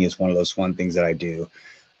thumbnailing is one of those fun things that I do.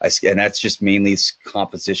 And that's just mainly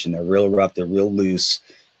composition. They're real rough, they're real loose,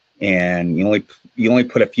 and you only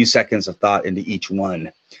put a few seconds of thought into each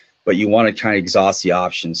one, but you want to try to exhaust the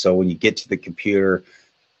options. So when you get to the computer,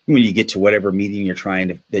 when you get to whatever medium you're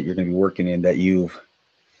that you're going to be working in, that you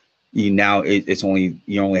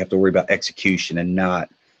only have to worry about execution and not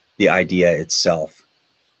the idea itself.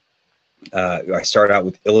 I start out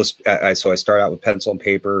with pencil and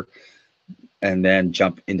paper, and then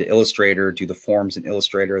jump into Illustrator, do the forms in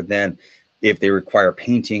Illustrator. Then if they require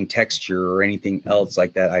painting, texture, or anything else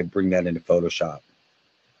like that, I bring that into Photoshop.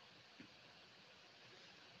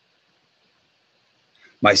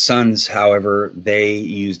 My sons, however, they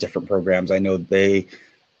use different programs. I know they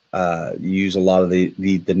use a lot of the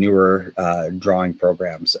newer drawing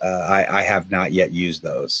programs. I have not yet used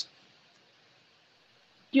those.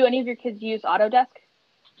 Do any of your kids use Autodesk?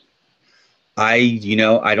 I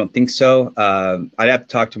don't think so. I'd have to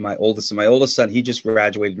talk to my oldest. And my oldest son, he just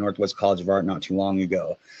graduated Northwest College of Art not too long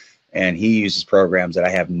ago, and he uses programs that I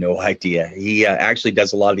have no idea. He actually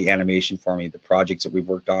does a lot of the animation for me. The projects that we've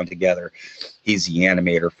worked on together, he's the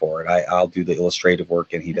animator for it. I'll do the illustrative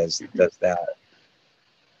work, and he does that.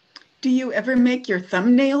 Do you ever make your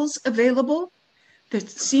thumbnails available?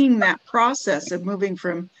 Seeing that process of moving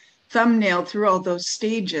from thumbnail through all those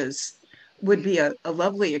stages would be a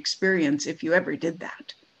lovely experience if you ever did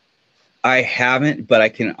that. I haven't, but I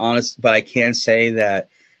can say that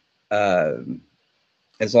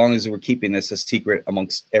as long as we're keeping this a secret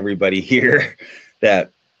amongst everybody here, that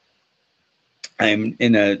I'm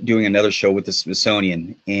doing another show with the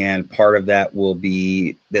Smithsonian, and part of that will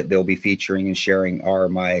be that they'll be featuring and sharing are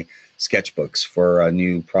my sketchbooks for a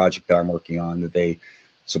new project that I'm working on,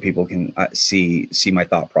 so people can see my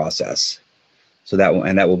thought process. So that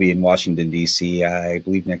will be in Washington, D.C., I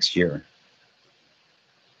believe next year.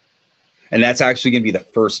 And that's actually going to be the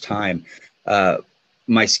first time.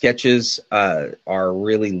 My sketches are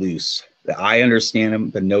really loose. I understand them.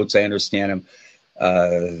 The notes, I understand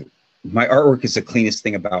them. My artwork is the cleanest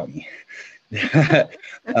thing about me. I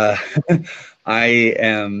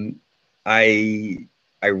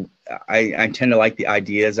tend to like the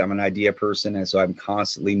ideas. I'm an idea person, and so I'm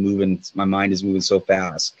constantly moving. My mind is moving so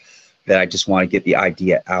fast that I just want to get the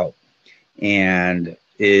idea out. And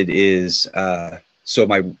it is so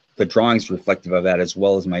the drawing's reflective of that, as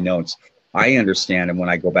well as my notes. I understand them when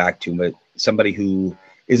I go back to them, but somebody who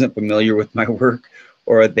isn't familiar with my work,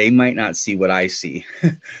 or they might not see what I see.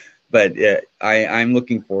 But I'm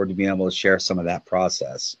looking forward to being able to share some of that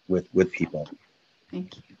process with people.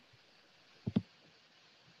 Thank you.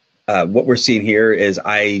 What we're seeing here is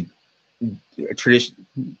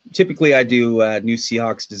typically I do new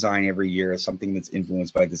Seahawks design every year, something that's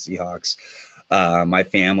influenced by the Seahawks. My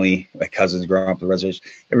family, my cousins growing up on the reservation,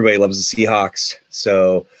 everybody loves the Seahawks.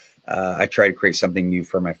 So I try to create something new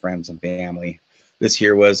for my friends and family. This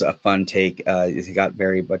here was a fun take. It got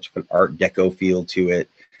very much of an Art Deco feel to it.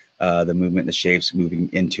 The movement, the shapes moving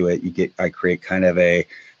into it. I create kind of I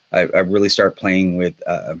really start playing with,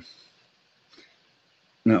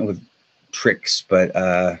 not with tricks,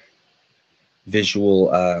 but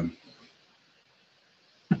visual.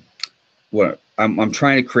 What I'm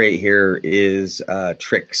trying to create here is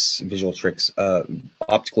tricks, visual tricks,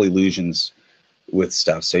 optical illusions with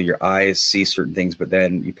stuff. So your eyes see certain things, but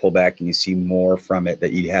then you pull back and you see more from it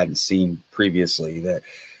that you hadn't seen previously. That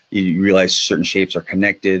you realize certain shapes are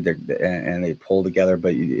connected, and they pull together,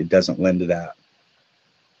 but it doesn't lend to that.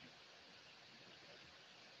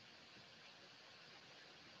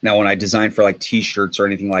 Now, when I design for like T-shirts or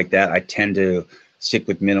anything like that, I tend to stick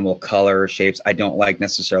with minimal color shapes. I don't like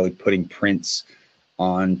necessarily putting prints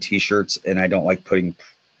on T-shirts, and I don't like putting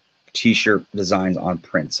T-shirt designs on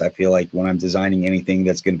prints. I feel like when I'm designing anything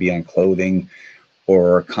that's going to be on clothing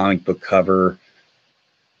or a comic book cover,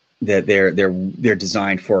 that they're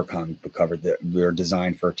designed for a comic book cover. They're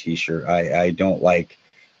designed for a T-shirt. I don't like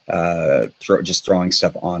just throwing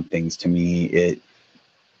stuff on things. To me,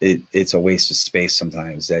 it's a waste of space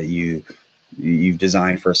sometimes, that you've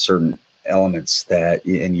designed for certain elements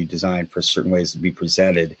and you design for certain ways to be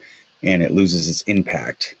presented, and it loses its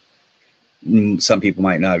impact. Some people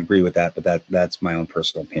might not agree with that, but that's my own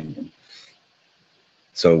personal opinion.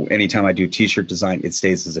 So anytime I do t-shirt design, it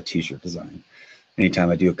stays as a t-shirt design. Anytime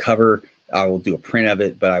I do a cover, I will do a print of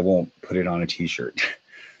it, but I won't put it on a t-shirt.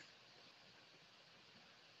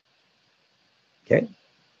 Okay.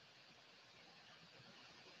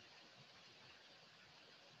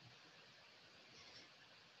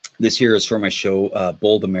 This here is for my show,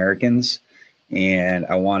 Bold Americans. And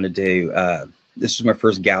I wanted to, this was my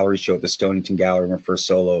first gallery show at the Stonington Gallery, my first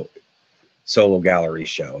solo gallery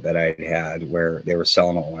show that I had, where they were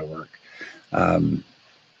selling all my work.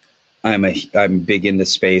 I'm big into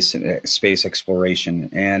space and space exploration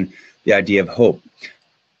and the idea of hope.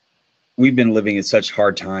 We've been living in such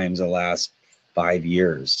hard times the last 5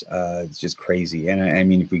 years. It's just crazy. And I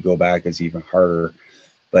mean, if we go back, it's even harder.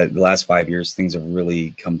 But the last 5 years, things have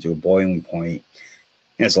really come to a boiling point.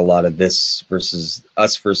 And it's a lot of this versus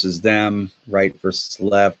us versus them, right versus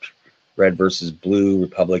left, red versus blue,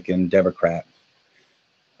 Republican, Democrat.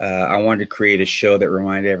 I wanted to create a show that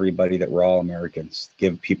reminded everybody that we're all Americans,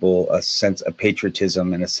 give people a sense of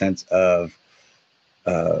patriotism and a sense of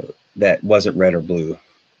that wasn't red or blue,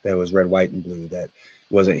 that was red, white, and blue, that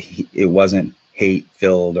it wasn't hate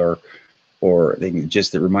filled or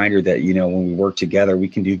just the reminder that, you know, when we work together, we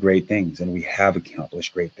can do great things, and we have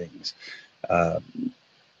accomplished great things.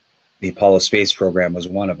 The Apollo space program was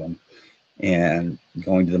one of them, and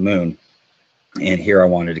going to the moon. And here I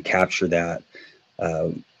wanted to capture that.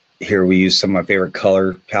 Here we use some of my favorite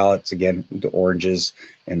color palettes, again, the oranges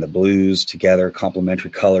and the blues together,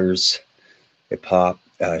 complementary colors. They pop,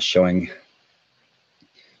 showing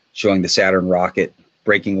the Saturn rocket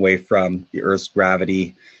breaking away from the Earth's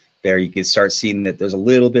gravity. There you can start seeing that there's a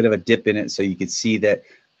little bit of a dip in it, so you can see that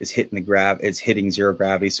it's hitting zero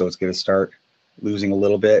gravity, so it's going to start losing a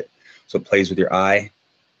little bit. So it plays with your eye.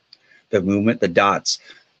 The movement, the dots,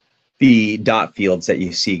 the dot fields that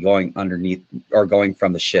you see going underneath or going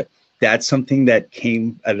from the ship. That's something that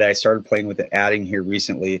I started playing with and adding here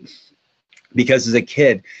recently, because as a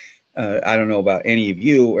kid, I don't know about any of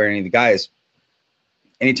you or any of the guys,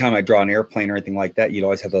 anytime I draw an airplane or anything like that, you'd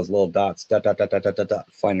always have those little dots, dot, dot, dot, dot, dot, dot,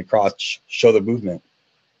 dot, flying across, show the movement.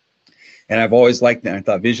 And I've always liked that. I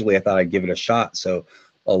thought visually, I thought I'd give it a shot. So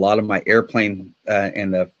a lot of my airplane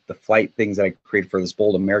and the flight things that I created for this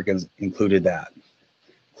Bold Americans included that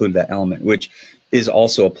element, which is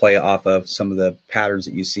also a play off of some of the patterns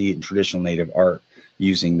that you see in traditional Native art,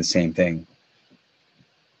 using the same thing.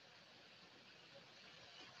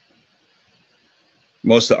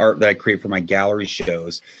 Most of the art that I create for my gallery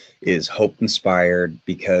shows is hope inspired,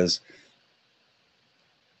 because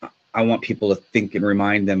I want people to think and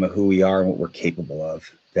remind them of who we are and what we're capable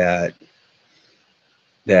of.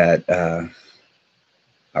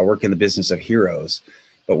 I work in the business of heroes,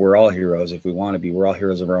 but we're all heroes if we want to be. We're all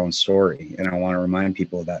heroes of our own story, and I want to remind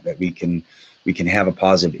people of that we can have a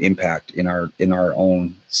positive impact in our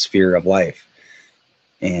own sphere of life.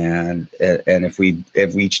 And if we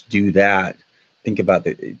each do that, think about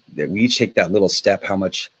that we each take that little step, how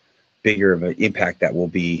much bigger of an impact that will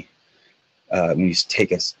be. When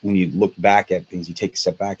you look back at things, you take a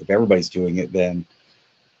step back. If everybody's doing it, then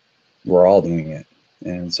we're all doing it,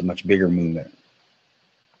 and it's a much bigger movement.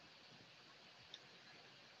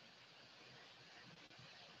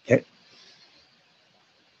 Okay.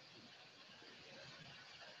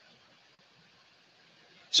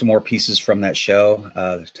 Some more pieces from that show.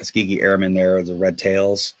 Tuskegee Airmen there, the Red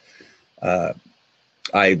Tails.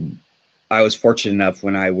 I was fortunate enough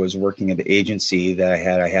when I was working at the agency that I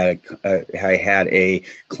had a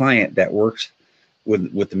client that worked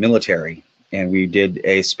with the military, and we did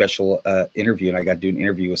a special interview, and I got to do an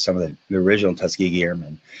interview with some of the original Tuskegee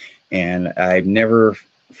Airmen, and I've never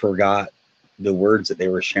forgot the words that they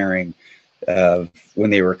were sharing when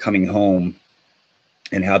they were coming home,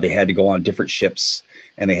 and how they had to go on different ships,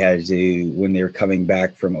 and they had to, when they were coming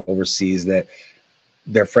back from overseas, that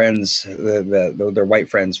their friends, their white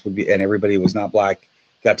friends would be, and everybody was not black,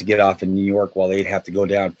 got to get off in New York, while they'd have to go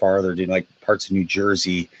down farther to like parts of New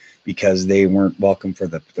Jersey, because they weren't welcome for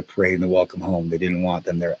the parade and the welcome home. They didn't want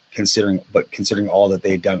them there, considering all that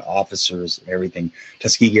they'd done, officers and everything.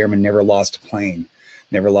 Tuskegee Airmen never lost a plane,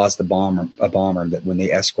 never lost a bomber that when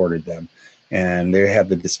they escorted them, and they have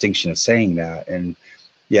the distinction of saying that, and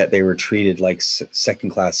yet they were treated like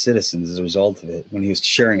second-class citizens as a result of it. When he was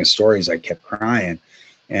sharing his stories, I kept crying.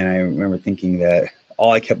 And I remember thinking that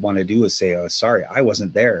all I kept wanting to do was say, "Oh, sorry, I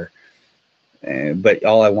wasn't there." But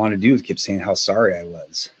all I wanted to do was keep saying how sorry I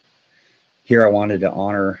was. Here I wanted to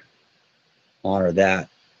honor that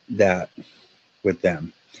with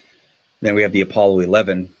them. Then we have the Apollo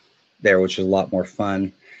 11 there, which was a lot more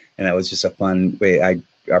fun, and that was just a fun way. I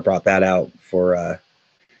brought that out for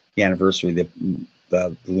the anniversary of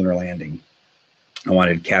the lunar landing. I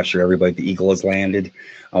wanted to capture everybody. The Eagle has landed.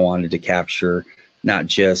 I wanted to capture not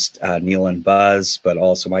just Neil and Buzz, but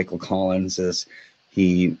also Michael Collins as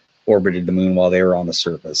he orbited the moon while they were on the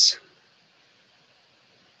surface.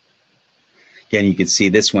 Again, you can see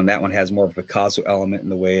this one. That one has more of a Picasso element in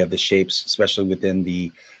the way of the shapes, especially within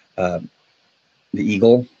the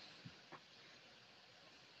Eagle.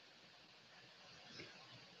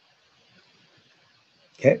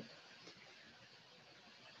 Okay.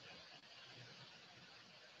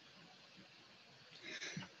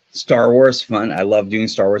 Star Wars, fun. I love doing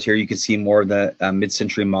Star Wars here. You can see more of the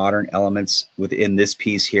mid-century modern elements within this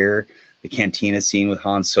piece here. The cantina scene with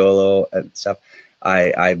Han Solo and stuff.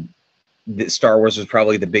 Star Wars was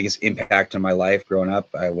probably the biggest impact on my life growing up.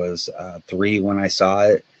 I was 3 when I saw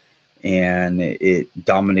it, and it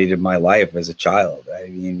dominated my life as a child. I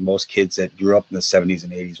mean, most kids that grew up in the 70s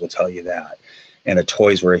and 80s will tell you that. And the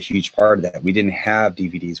toys were a huge part of that. We didn't have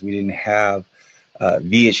DVDs. We didn't have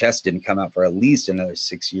VHS didn't come out for at least another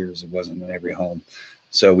 6 years. It wasn't in every home.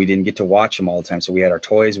 So we didn't get to watch them all the time. So we had our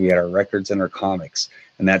toys, we had our records and our comics.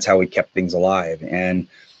 And that's how we kept things alive. And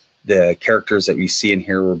the characters that we see in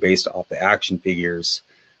here were based off the action figures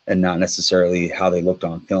and not necessarily how they looked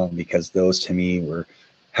on film, because those to me were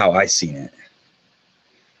how I seen it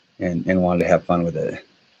and wanted to have fun with it.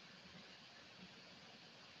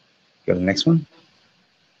 Go to the next one.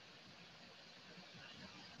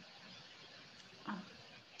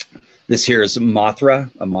 This here is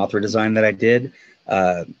Mothra, a Mothra design that I did.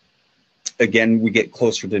 Again, we get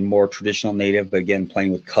closer to more traditional native, but again,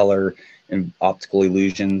 playing with color and optical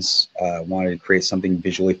illusions. Wanted to create something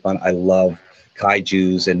visually fun. I love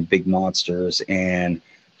kaijus and big monsters, and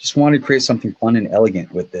just wanted to create something fun and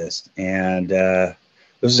elegant with this. And this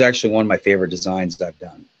is actually one of my favorite designs I've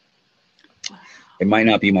done. It might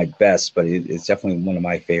not be my best, but it's definitely one of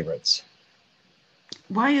my favorites.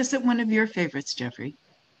 Why is it one of your favorites, Jeffrey?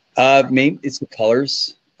 Maybe it's the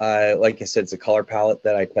colors. Like I said, it's a color palette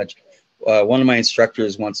that I touch. One of my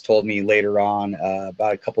instructors once told me later on,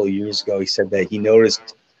 about a couple of years ago, he said that he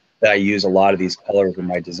noticed that I use a lot of these colors in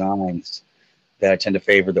my designs, that I tend to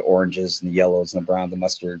favor the oranges and the yellows and the brown, the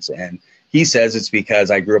mustards. And he says it's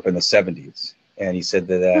because I grew up in the 70s. And he said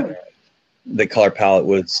that the color palette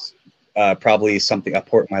was probably a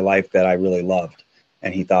part of my life that I really loved.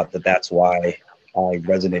 And he thought that that's why I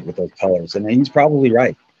resonate with those colors. And he's probably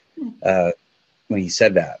right when he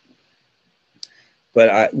said that.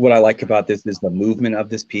 But what I like about this is the movement of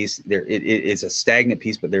this piece. It is a stagnant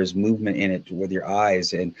piece, but there's movement in it with your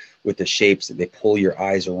eyes and with the shapes that they pull your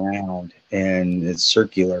eyes around, and it's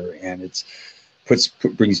circular, and it's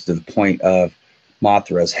brings you to the point of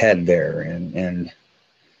Mothra's head there, and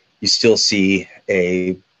you still see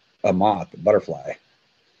a moth, a butterfly.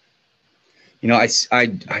 You know, I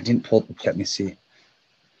didn't pull. Let me see. Let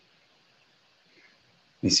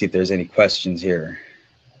me see if there's any questions here.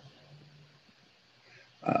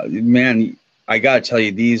 Man, I gotta tell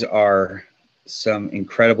you, these are some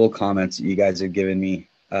incredible comments that you guys have given me.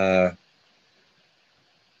 I'm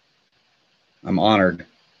honored.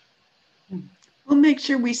 We'll make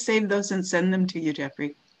sure we save those and send them to you,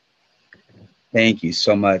 Jeffrey. Thank you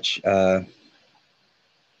so much. Okay,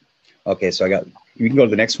 so you can go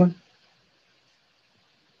to the next one.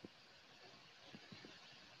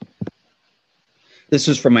 This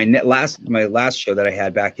was from my last show that I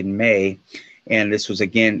had back in May. And this was,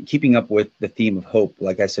 again, keeping up with the theme of hope.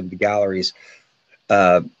 Like I said, the galleries.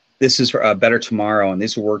 This is for Better Tomorrow, and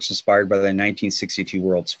these are works inspired by the 1962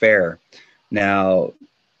 World's Fair. Now,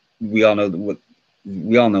 we all know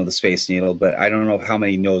the Space Needle, but I don't know how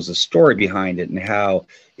many knows the story behind it and how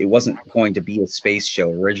it wasn't going to be a space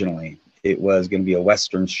show originally. It was going to be a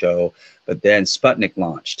Western show, but then Sputnik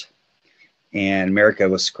launched. And America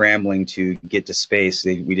was scrambling to get to space.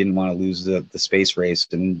 We didn't want to lose the space race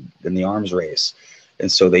and the arms race.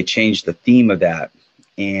 And so they changed the theme of that.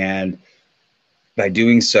 And by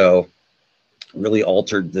doing so, really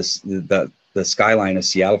altered the skyline of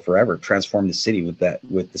Seattle forever, transformed the city with the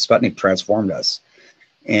Sputnik transformed us.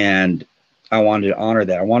 And I wanted to honor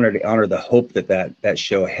that. I wanted to honor the hope that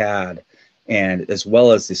show had, and as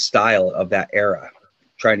well as the style of that era,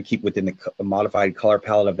 trying to keep within the modified color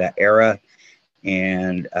palette of that era,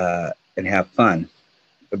 and have fun,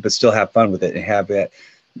 but still have fun with it, and have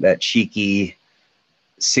that cheeky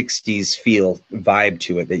 60s feel vibe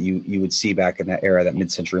to it that you would see back in that era, that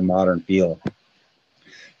mid-century modern feel.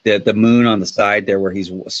 The moon on the side there where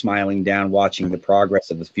he's smiling down, watching the progress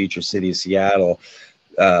of the future city of Seattle.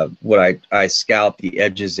 What I scalped the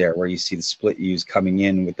edges there where you see the split hues coming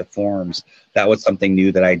in with the forms. That was something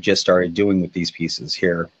new that I just started doing with these pieces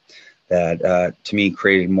here, that to me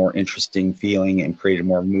created more interesting feeling and created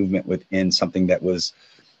more movement within something that was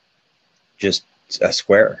just a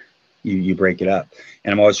square. You break it up,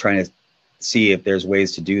 and I'm always trying to see if there's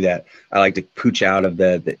ways to do that. I like to pooch out of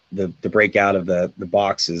the break out of the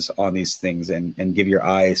boxes on these things and give your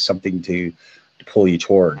eyes something to pull you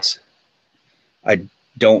towards. I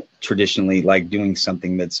don't traditionally like doing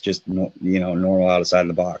something that's just normal outside of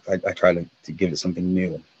the box. I try to give it something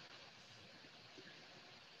new.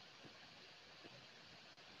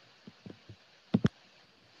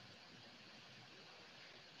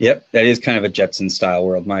 Yep, that is kind of a Jetson style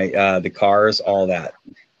world. My the cars, all that.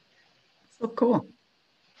 So cool.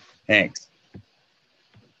 Thanks.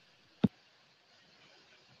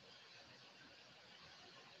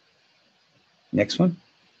 Next one.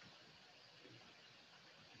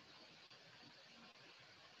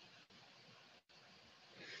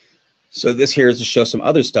 So this here is to show some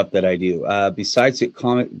other stuff that I do. Besides the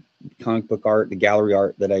comic book art, the gallery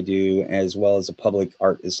art that I do, as well as the public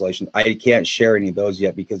art installation. I can't share any of those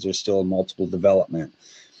yet because there's still multiple development.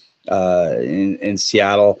 In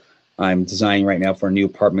Seattle, I'm designing right now for a new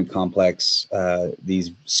apartment complex,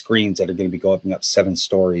 these screens that are going to be going up 7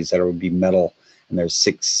 stories that will be metal, and there's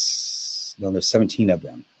 17 of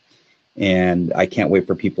them. And I can't wait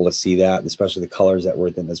for people to see that, especially the colors that were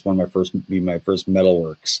in. That's one of my first metal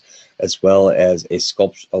works, as well as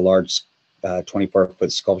a large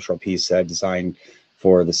 24-foot sculptural piece that I designed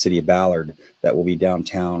for the city of Ballard that will be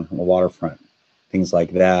downtown on the waterfront. Things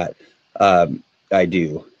like that I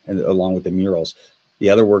do, and along with the murals. The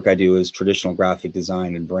other work I do is traditional graphic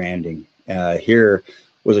design and branding. Here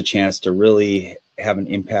was a chance to really have an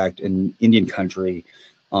impact in Indian country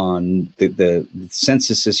on the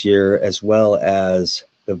census this year, as well as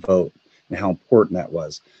the vote and how important that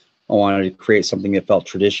was. I wanted to create something that felt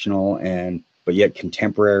traditional but yet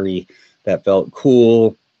contemporary, that felt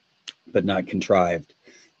cool but not contrived,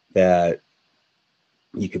 that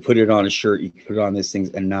you could put it on a shirt, you could put it on these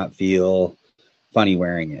things and not feel funny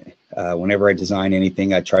wearing it. Whenever I design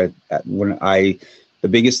anything, the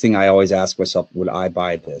biggest thing I always ask myself, would I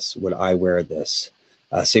buy this? Would I wear this?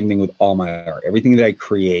 Same thing with all my art. Everything that I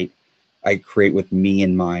create with me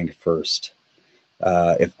in mind first.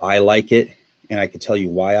 If I like it and I can tell you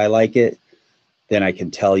why I like it, then I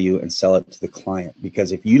can tell you and sell it to the client.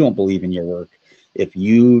 Because if you don't believe in your work, if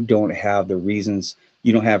you don't have the reasons,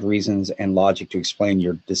 you don't have reasons and logic to explain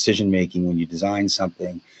your decision making when you design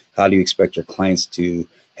something, how do you expect your clients to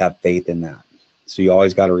have faith in that? So you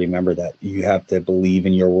always got to remember that you have to believe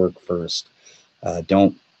in your work first. And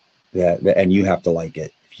you have to like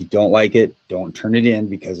it. If you don't like it, don't turn it in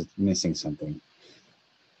because it's missing something.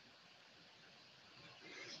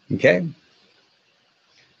 Okay.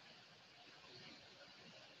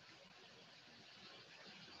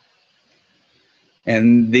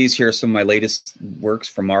 And these here are some of my latest works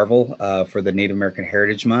from Marvel for the Native American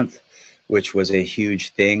Heritage Month, which was a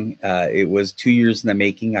huge thing. It was 2 years in the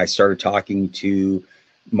making. I started talking to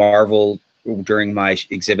Marvel during my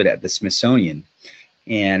exhibit at the Smithsonian,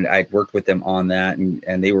 and I'd worked with them on that,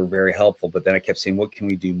 and they were very helpful. But then I kept saying, what can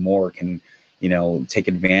we do more? Can, take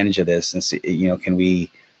advantage of this and see,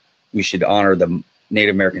 we should honor the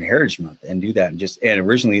Native American Heritage Month and do that. And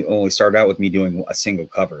originally only started out with me doing a single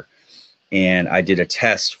cover. And I did a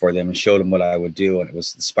test for them and showed them what I would do. And it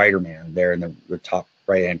was the Spider-Man there in the top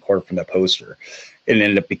right-hand corner from the poster. It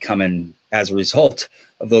ended up becoming, as a result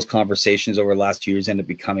of those conversations over the last 2 years, ended up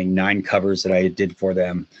becoming 9 covers that I did for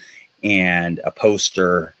them, and a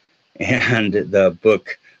poster, and the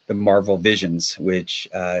book, The Marvel Visions, which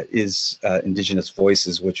is Indigenous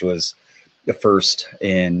Voices, which was the first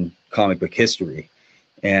in comic book history.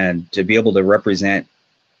 And to be able to represent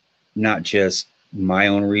not just my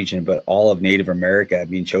own region, but all of Native America,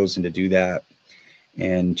 being chosen to do that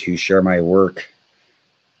and to share my work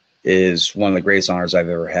is one of the greatest honors I've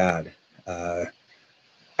ever had.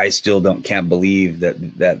 I still can't believe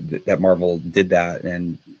that Marvel did that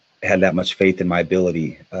and had that much faith in my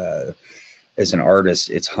ability. As an artist,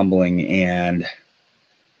 it's humbling and at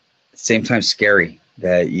the same time scary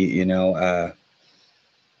that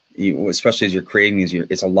especially as you're creating these,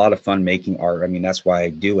 it's a lot of fun making art. I mean, that's why I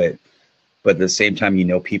do it. But at the same time,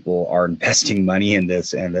 people are investing money in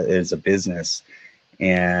this, and it is a business,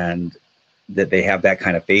 and that they have that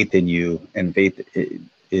kind of faith in you, and faith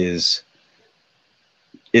is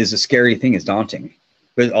a scary thing, is daunting.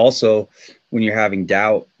 But also, when you're having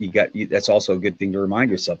doubt, that's also a good thing to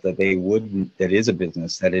remind yourself that that is a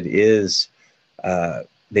business, that it is,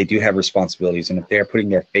 they do have responsibilities. And if they're putting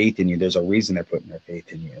their faith in you, there's a reason they're putting their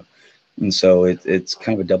faith in you. And so it's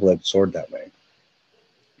kind of a double-edged sword that way.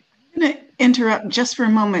 I'm going to interrupt just for a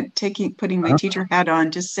moment, putting my teacher hat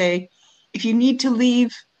on to say, if you need to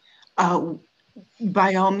leave,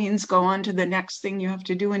 by all means, go on to the next thing you have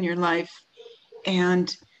to do in your life.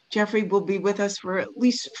 And Jeffrey will be with us for at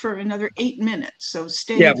least for another 8 minutes. So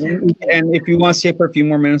stay. Yeah, and if you want to stay for a few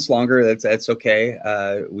more minutes longer, that's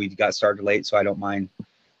okay. We got started late, so I don't mind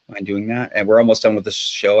doing that. And we're almost done with the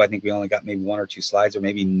show. I think we only got maybe 1 or 2 slides, or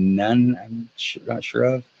maybe none. I'm not sure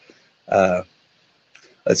of.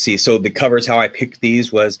 Let's see. So the covers, how I picked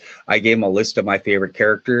these was I gave them a list of my favorite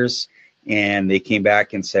characters, and they came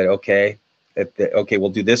back and said, okay, we'll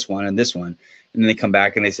do this one and this one. And then they come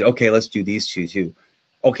back and they said, okay, let's do these two too.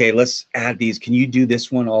 Okay, let's add these. Can you do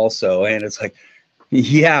this one also? And it's like,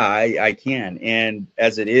 yeah, I can. And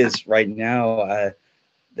as it is right now,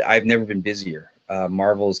 I've never been busier.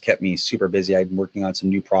 Marvel's kept me super busy. I've been working on some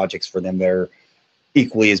new projects for them that are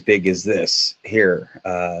equally as big as this here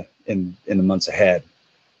in the months ahead,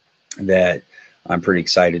 that I'm pretty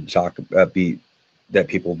excited to talk about, that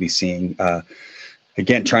people will be seeing.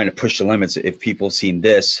 Again, trying to push the limits. If people have seen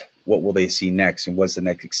this, what will they see next? And what's the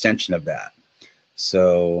next extension of that?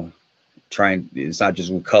 So it's not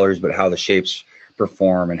just with colors, but how the shapes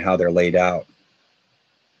perform and how they're laid out.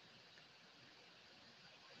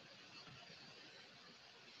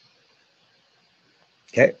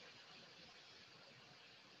 Okay.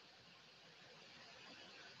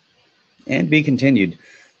 And be continued.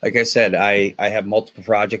 Like I said, I have multiple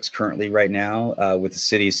projects currently right now with the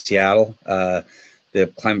city of Seattle. The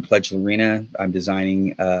Climate Pledge Arena, I'm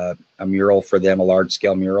designing a mural for them, a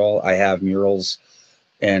large-scale mural. I have murals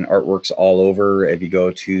and artworks all over. If you go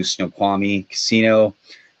to Snoqualmie Casino,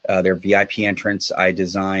 their VIP entrance, I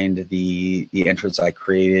designed the entrance. I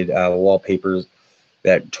created wallpapers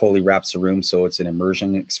that totally wraps the room, so it's an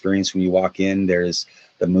immersion experience when you walk in. There's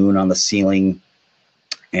the moon on the ceiling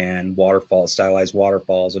and waterfalls, stylized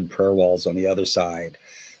waterfalls and prayer walls on the other side.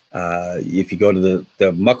 If you go to the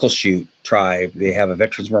Muckleshoot tribe, they have a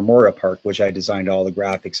Veterans Memorial Park, which I designed all the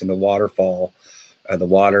graphics, and the waterfall, the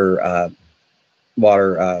water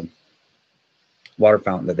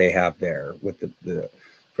fountain that they have there with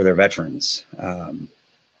for their veterans.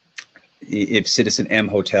 If Citizen M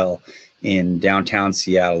Hotel in downtown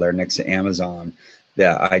Seattle, they're next to Amazon,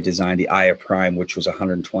 that I designed the Eye of Prime, which was a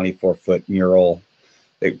 124-foot mural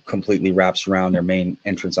that completely wraps around their main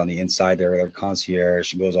entrance on the inside there. Their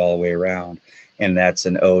concierge goes all the way around. And that's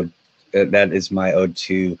an ode, that is my ode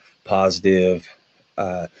to positive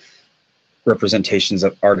representations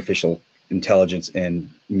of artificial intelligence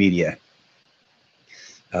in media.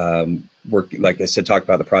 Like I said, talk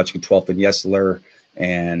about the project of 12th and Yesler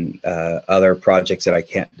and other projects that I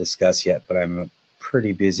can't discuss yet, but I'm a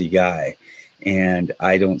pretty busy guy. And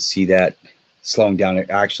I don't see that slowing down.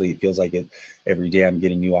 Actually, it feels like it every day. I'm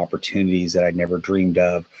getting new opportunities that I never dreamed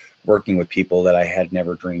of, working with people that I had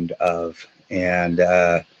never dreamed of, and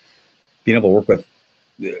being able to work with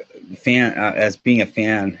as being a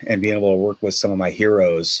fan and being able to work with some of my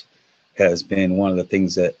heroes has been one of the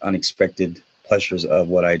things that unexpected pleasures of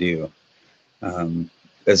what I do.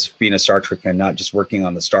 As being a Star Trek fan, not just working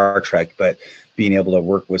on the Star Trek, but being able to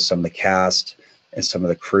work with some of the cast and some of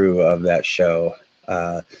the crew of that show.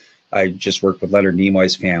 I just worked with Leonard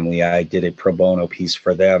Nimoy's family. I did a pro bono piece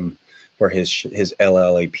for them for his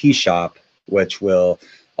LLAP shop, which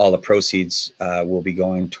all the proceeds will be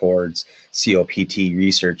going towards COPT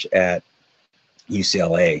research at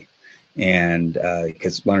UCLA. And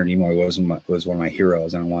because Leonard Nimoy was one of my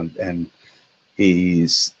heroes, and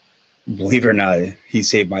he's, believe it or not, he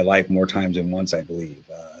saved my life more times than once, I believe.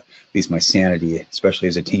 At least my sanity, especially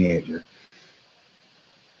as a teenager.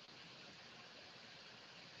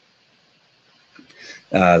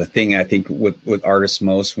 The thing I think with artists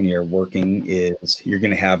most when you're working is you're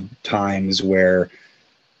going to have times where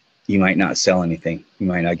you might not sell anything. You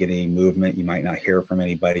might not get any movement. You might not hear from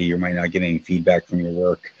anybody. You might not get any feedback from your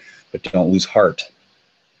work, but don't lose heart.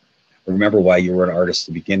 Remember why you were an artist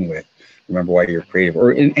to begin with. Remember why you're creative,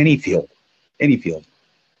 or in any field.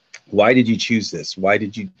 Why did you choose this? Why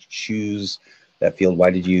did you choose that field?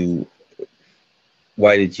 Why did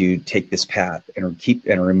you take this path? And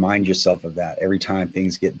remind yourself of that every time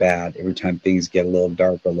things get bad, every time things get a little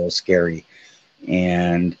dark or a little scary,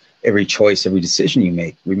 and every choice, every decision you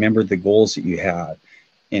make. Remember the goals that you have,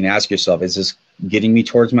 and ask yourself, is this getting me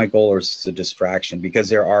towards my goal, or is this a distraction? Because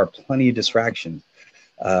there are plenty of distractions.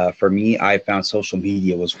 For me, I found social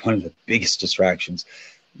media was one of the biggest distractions.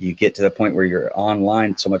 You get to the point where you're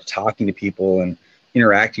online so much talking to people and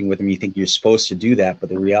interacting with them. You think you're supposed to do that, but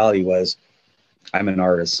the reality was I'm an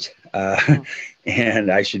artist,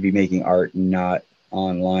 and I should be making art, not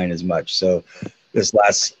online as much. So this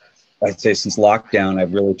last, I'd say since lockdown,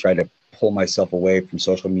 I've really tried to pull myself away from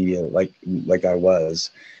social media like I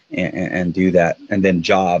was, and do that. And then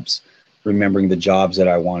jobs, remembering the jobs that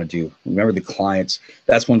I want to do. Remember the clients.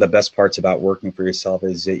 That's one of the best parts about working for yourself,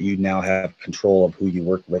 is that you now have control of who you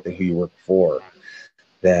work with and who you work for.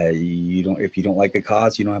 That you don't, if you don't like a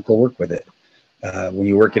cause, you don't have to work with it. When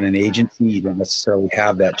you work in an agency, you don't necessarily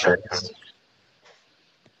have that choice.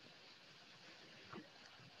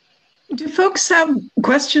 Do folks have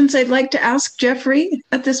questions they'd like to ask Jeffrey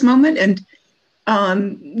at this moment?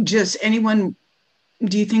 And just anyone,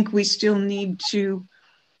 do you think we still need to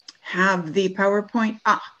have the PowerPoint?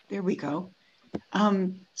 There we go.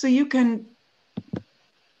 So you can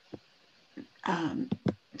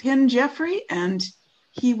pin Jeffrey and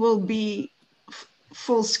he will be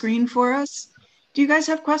full screen for us. Do you guys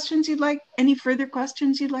have questions any further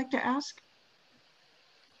questions you'd like to ask?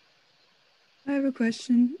 I have a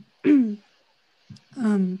question.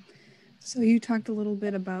 So you talked a little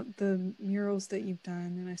bit about the murals that you've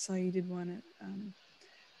done, and I saw you did one at, I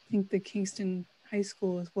think the Kingston High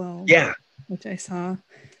School as well. Yeah. Which I saw.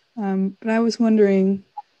 But I was wondering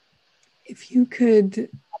if you could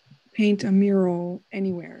paint a mural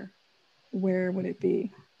anywhere, where would it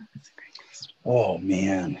be? That's a great question. Oh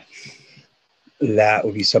man, that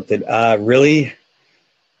would be something. Really,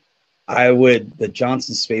 the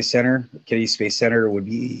Johnson Space Center, Kennedy Space Center would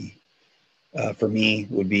be, for me,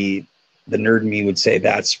 would be, the nerd in me would say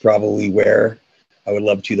that's probably where I would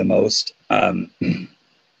love to the most.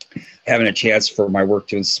 Having a chance for my work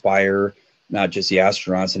to inspire not just the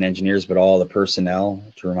astronauts and engineers, but all the personnel,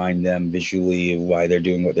 to remind them visually why they're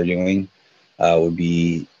doing what they're doing, would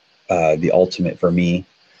be the ultimate for me.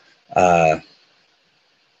 I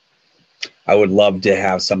would love to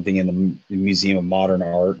have something in the Museum of Modern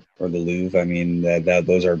Art or the Louvre. I mean,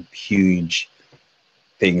 those are huge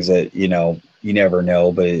things that, you never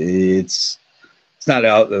know, but it's not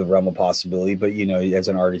out of the realm of possibility. But, as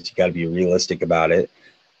an artist, you got to be realistic about it.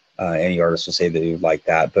 Any artist will say they would like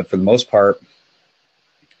that. But for the most part,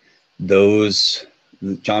 those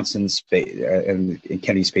Johnson Space and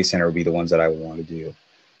Kennedy Space Center would be the ones that I would want to do.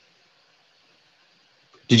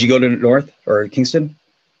 Did you go to North or Kingston?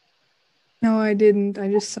 No, I didn't.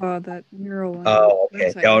 I just saw that mural. On oh,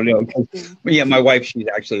 okay. No. But yeah, my wife, she's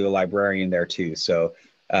actually a librarian there too. So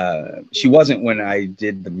she wasn't when I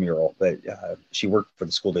did the mural, but she worked for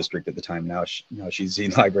the school district at the time. Now she's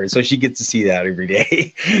in library, so she gets to see that every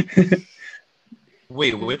day.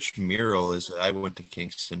 Wait, which mural is it? I went to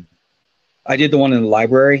Kingston. I did the one in the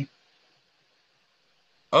library.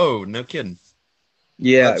 Oh, no kidding.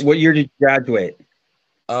 Yeah. What year did you graduate?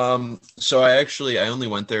 So I only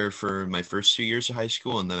went there for my first 2 years of high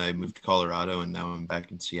school, and then I moved to Colorado, and now I'm back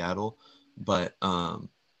in Seattle. But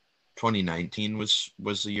 2019 was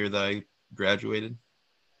the year that I graduated.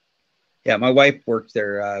 Yeah, my wife worked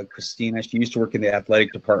there, Christina. She used to work in the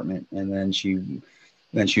athletic department, and then she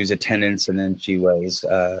was attendance, and then she was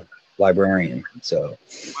librarian. So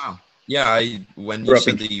wow. Yeah, when you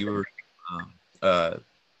said that you were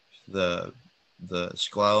the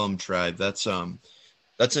Sklallam tribe, that's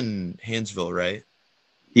in Hansville, right?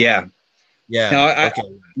 Yeah. Yeah. No, okay.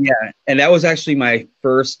 Yeah, and that was actually my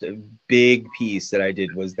first big piece that I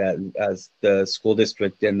did, was that as the school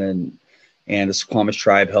district and the Squamish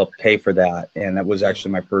tribe helped pay for that, and that was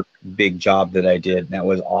actually my first big job that I did, and that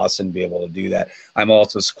was awesome to be able to do that. I'm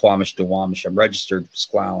also Squamish Duwamish. I'm registered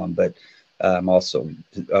Sklallam, but I'm also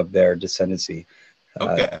of their descendancy.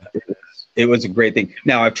 Okay. It was a great thing.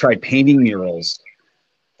 Now I've tried painting murals.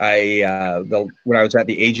 When I was at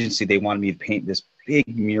the agency, they wanted me to paint this big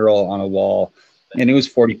mural on a wall, and it was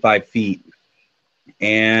 45 feet.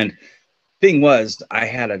 And thing was, I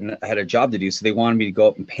had a job to do, so they wanted me to go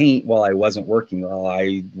up and paint while I wasn't working. Well,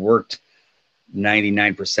 I worked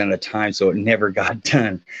 99% of the time, so it never got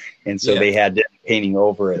done. And so they had painting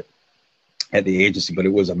over it at the agency, but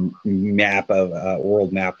it was a map of a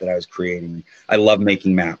world map that I was creating. I love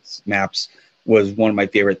making maps. Maps was one of my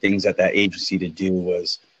favorite things at that agency to do,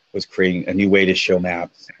 was creating a new way to show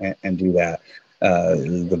maps and do that.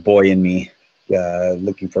 The boy in me,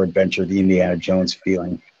 looking for adventure, the Indiana Jones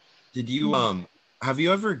feeling. Did you have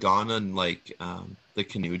you ever gone on like the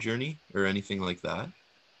canoe journey or anything like that?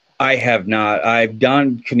 I have not. I've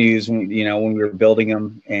done canoes when we were building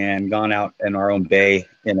them, and gone out in our own bay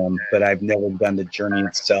in them, but I've never done the journey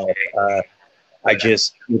itself. I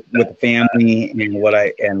just with the family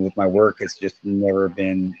and with my work, it's just never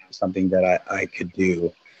been something that I could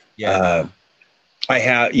do. Yeah. I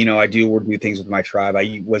have, I do things with my tribe.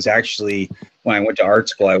 I was actually, when I went to art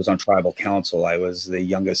school, I was on tribal council. I was the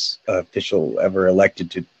youngest official ever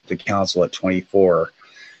elected to the council at 24.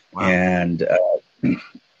 Wow. And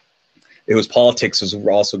it was politics was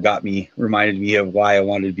also reminded me of why I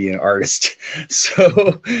wanted to be an artist.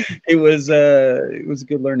 So it was a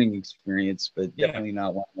good learning experience, but definitely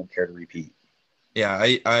not one I would care to repeat. Yeah,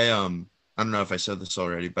 I don't know if I said this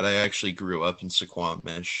already, but I actually grew up in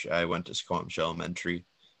Suquamish. I went to Suquamish Elementary.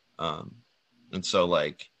 And so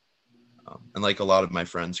and a lot of my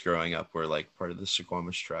friends growing up were part of the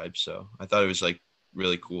Suquamish tribe. So I thought it was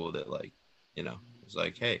really cool that it was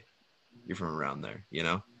hey, you're from around there,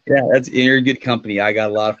 Yeah, you're a good company. I got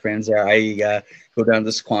a lot of friends there. I go down to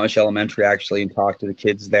Suquamish Elementary actually and talk to the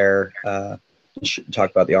kids there, talk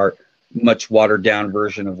about the art, much watered down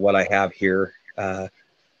version of what I have here.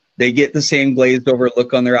 They get the same glazed over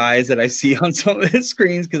look on their eyes that I see on some of the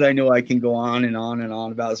screens because I know I can go on and on and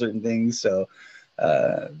on about certain things. So,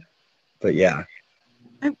 but yeah,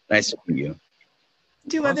 nice to meet you.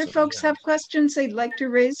 Do other folks have questions they'd like to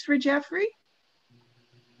raise for Jeffrey?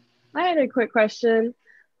 I had a quick question.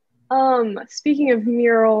 Speaking of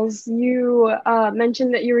murals, you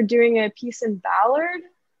mentioned that you were doing a piece in Ballard.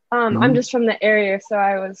 I'm just from the area, so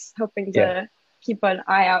I was hoping to keep an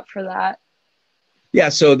eye out for that. Yeah,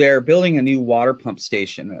 so they're building a new water pump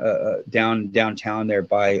station downtown there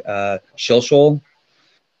by Shilshole.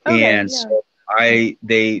 Okay, and so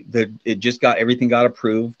everything got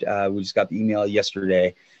approved. We just got the email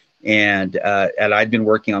yesterday, and I'd been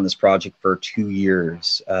working on this project for 2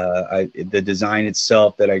 years. The design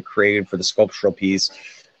itself that I created for the sculptural piece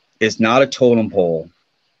is not a totem pole,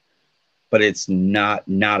 but it's not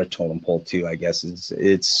a totem pole too. I guess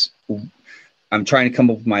I'm trying to come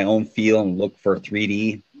up with my own feel and look for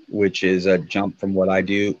 3D, which is a jump from what I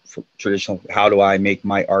do for traditional. How do I make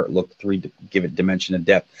my art look 3D, give it dimension and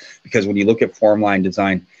depth? Because when you look at form, line,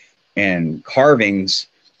 design, and carvings,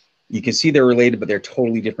 you can see they're related, but they're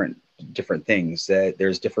totally different things. That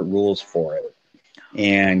there's different rules for it.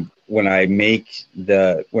 And when I make making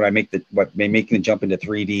the jump into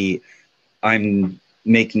 3D, I'm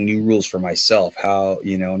making new rules for myself. How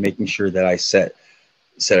making sure that I set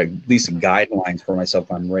at least guidelines for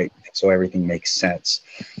myself on right, so everything makes sense.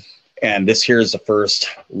 And this here is the first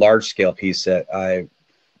large scale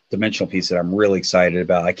dimensional piece that I'm really excited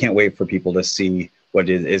about. I can't wait for people to see what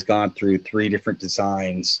it is. Gone through 3 different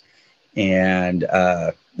designs, and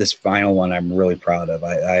this final one I'm really proud of.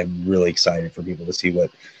 I'm really excited for people to see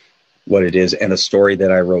what it is and the story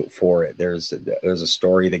that I wrote for it. There's a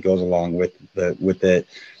story that goes along with it,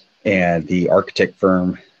 and the architect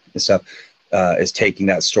firm and stuff is taking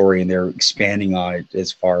that story and they're expanding on it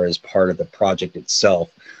as far as part of the project itself,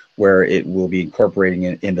 where it will be incorporating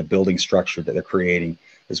it in the building structure that they're creating,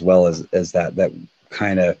 as well as that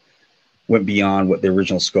kind of went beyond what the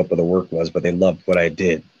original scope of the work was, but they loved what I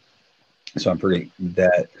did. So I'm pretty and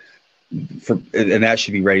that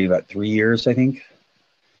should be ready in about 3 years, I think.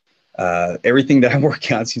 Everything that I'm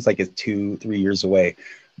working on seems like it's 2-3 years away.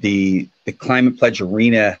 The Climate Pledge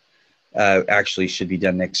Arena actually should be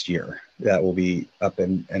done next year. That will be up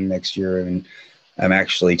in next year, and I'm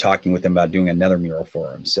actually talking with them about doing another mural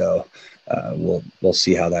for them. So we'll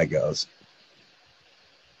see how that goes.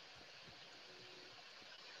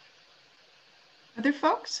 Other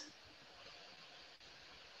folks?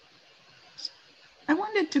 I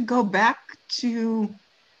wanted to go back to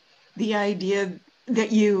the idea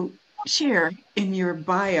that you share in your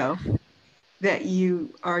bio, that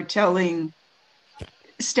you are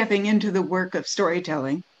stepping into the work of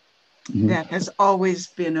storytelling. Mm-hmm. That has always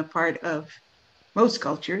been a part of most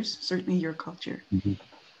cultures, certainly your culture. Mm-hmm.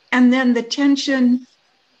 And then the tension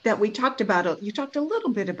that we talked about, you talked a little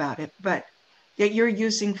bit about it, but that you're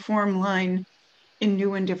using form, line in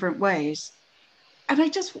new and different ways. And I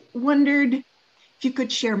just wondered if you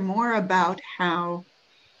could share more about how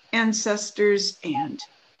ancestors and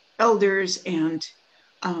elders and,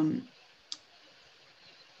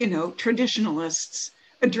 traditionalists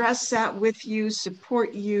address that with you,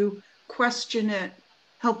 support you, question it,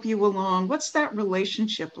 help you along. What's that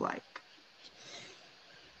relationship like?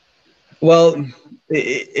 Well,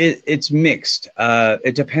 it's mixed.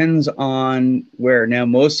 It depends on where. Now,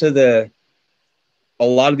 a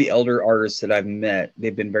lot of the elder artists that I've met,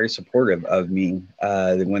 they've been very supportive of me.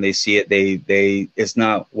 When they see it, it's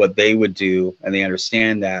not what they would do, and they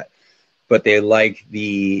understand that, but they like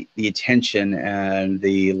the attention and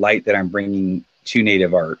the light that I'm bringing to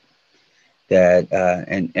Native art. That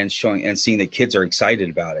and showing and seeing that kids are excited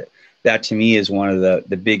about it. that to me is one of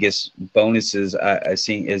the biggest bonuses I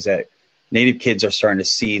see, is that Native kids are starting to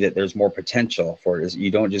see that there's more potential for it. Is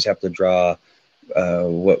you don't just have to draw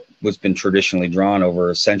what's been traditionally drawn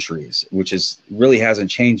over centuries, which is really hasn't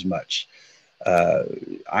changed much.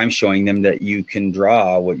 I'm showing them that you can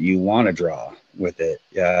draw what you want to draw with it,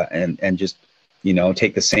 and just, you know,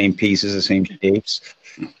 take the same pieces, the same shapes,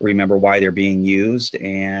 remember why they're being used,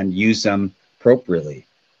 and use them appropriately.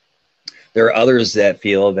 There are others that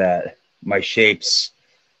feel that my shapes,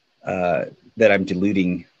 that I'm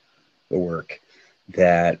diluting the work,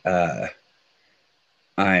 that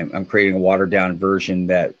I'm creating a watered down version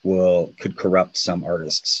that could corrupt some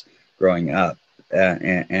artists growing up,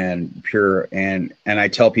 and I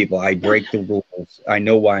tell people I break the rules. I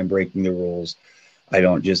know why I'm breaking the rules. I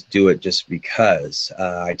don't just do it just because.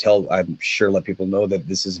 I'm sure let people know that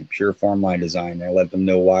this isn't pure form line design. I let them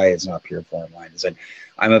know why it's not pure form line design.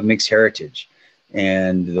 I'm of mixed heritage,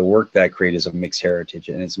 and the work that I create is of mixed heritage,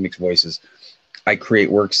 and it's mixed voices. I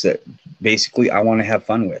create works that basically I want to have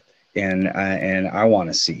fun with, and I want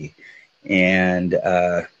to see, and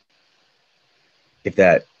if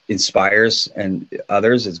that inspires and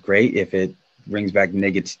others, it's great. If it brings back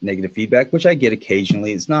negative feedback, which I get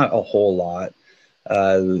occasionally, it's not a whole lot.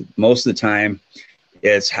 Most of the time,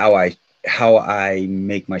 it's how I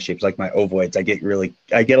make my shapes, like my ovoids. I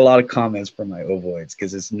get a lot of comments from my ovoids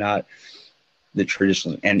because it's not the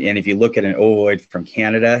traditional. And if you look at an ovoid from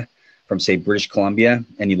Canada, from say British Columbia,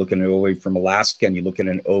 and you look at an ovoid from Alaska, and you look at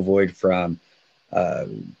an ovoid from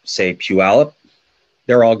say Puyallup,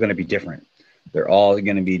 they're all going to be different. They're all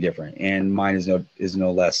going to be different, and mine is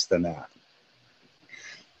no less than that.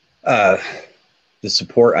 The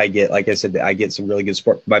support I get, like I said, I get some really good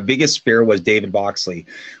support. My biggest fear was David Boxley.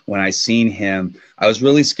 When I seen him, I was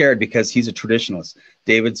really scared because he's a traditionalist.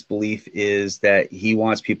 David's belief is that he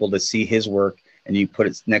wants people to see his work, and you put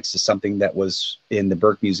it next to something that was in the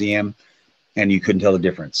Burke Museum, and you couldn't tell the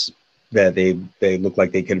difference. That they look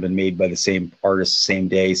like they could have been made by the same artist, same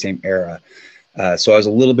day, same era. So I was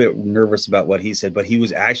a little bit nervous about what he said, but he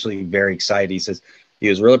was actually very excited. He says, he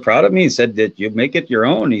was really proud of me. He said that you make it your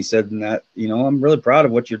own. He said that, you know, I'm really proud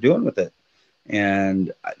of what you're doing with it.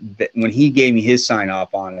 And when he gave me his sign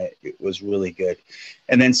off on it, it was really good.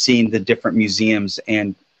 And then seeing the different museums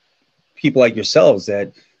and people like yourselves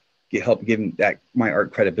that help give that my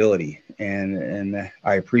art credibility. And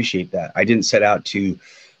I appreciate that. I didn't set out to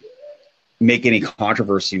make any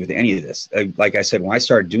controversy with any of this. Like I said, when I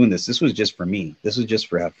started doing this, this was just for me. This was just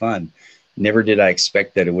for have fun. Never did I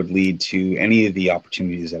expect that it would lead to any of the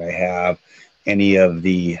opportunities that I have, any of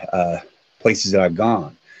the places that I've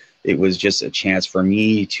gone. It was just a chance for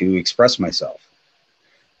me to express myself.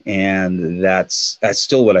 And that's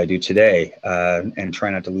still what I do today, and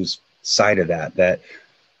try not to lose sight of that. That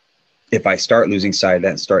if I start losing sight of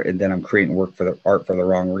that and then I'm creating work for the art for the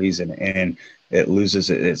wrong reason, and it loses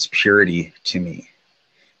its purity to me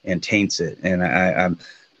and taints it. And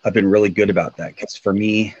I've been really good about that, because for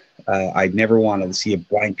me, I never want to see a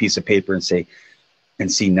blank piece of paper and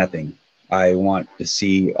see nothing. I want to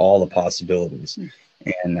see all the possibilities.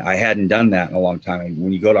 And I hadn't done that in a long time.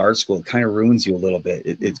 When you go to art school, it kind of ruins you a little bit.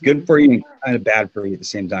 It's good for you and kind of bad for you at the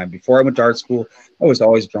same time. Before I went to art school, I was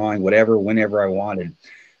always drawing whatever, whenever I wanted.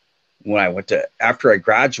 After I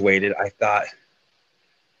graduated, I thought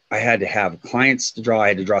I had to have clients to draw. I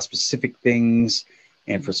had to draw specific things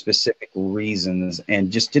and for specific reasons,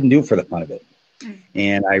 and just didn't do it for the fun of it.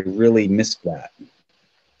 And I really missed that.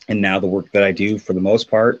 And now the work that I do, for the most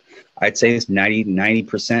part, I'd say is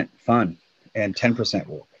 90% fun and 10%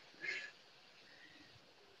 work.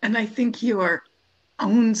 And I think your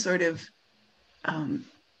own sort of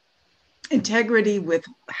integrity with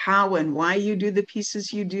how and why you do the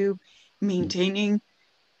pieces you do, maintaining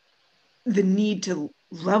the need to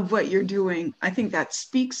love what you're doing, I think that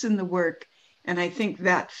speaks in the work. And I think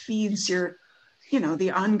that feeds your,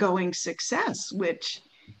 the ongoing success, which,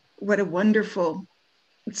 what a wonderful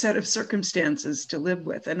set of circumstances to live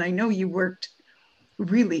with. And I know you worked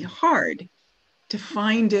really hard to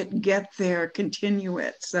find it, get there, continue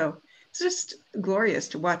it. So it's just glorious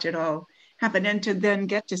to watch it all happen, and to then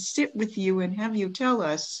get to sit with you and have you tell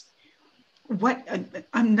us what,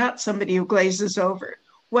 I'm not somebody who glazes over,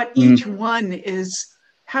 what each one is,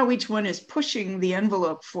 how each one is pushing the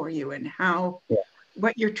envelope for you, and how,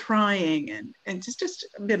 what you're trying. And it's just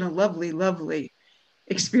been a lovely, lovely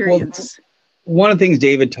experience. Well, one of the things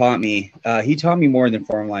David taught me, he taught me more than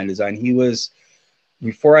form line design.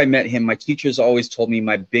 Before I met him, my teachers always told me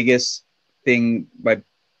my biggest thing,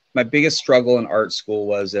 my biggest struggle in art school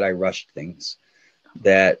was that I rushed things.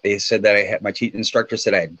 That they said that my instructor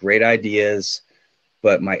said I had great ideas,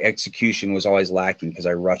 but my execution was always lacking because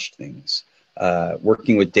I rushed things.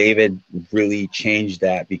 Working with David really changed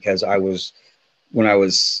that, because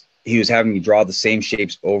he was having me draw the same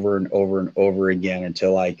shapes over and over and over again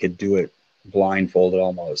until I could do it blindfolded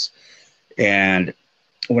almost. And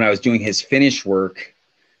when I was doing his finish work,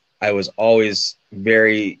 I was always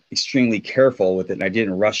extremely careful with it, and I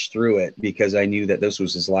didn't rush through it because I knew that this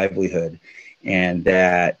was his livelihood, and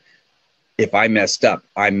that if I messed up,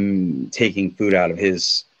 I'm taking food out of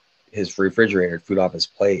his refrigerator, food off his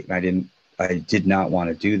plate, and I did not want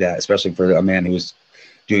to do that, especially for a man who was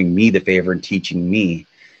doing me the favor and teaching me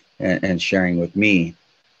and sharing with me.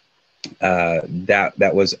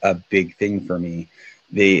 That was a big thing for me.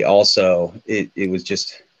 It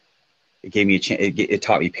gave me a chance. It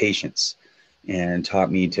taught me patience and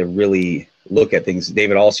taught me to really look at things.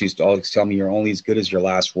 David also used to always tell me, you're only as good as your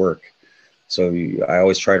last work. So I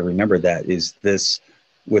always try to remember that.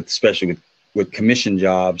 Especially with commission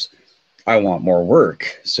jobs, I want more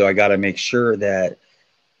work. So I got to make sure that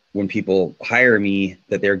when people hire me,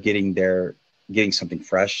 that they're getting something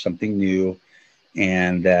fresh, something new,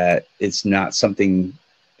 and that it's not something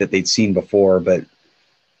that they'd seen before, but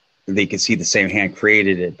they could see the same hand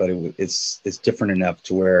created it, but it's different enough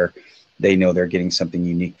to where they know they're getting something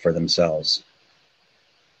unique for themselves.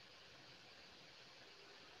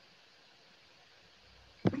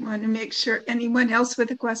 I want to make sure anyone else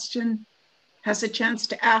with a question has a chance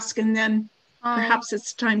to ask, and then perhaps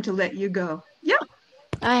it's time to let you go. Yeah.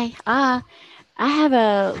 Hi. I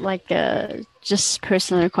have just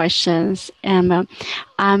personal questions, and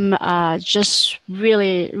I'm just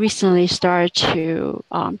really recently started to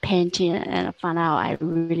painting, and I found out I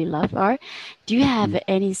really love art. Do you have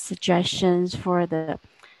any suggestions for the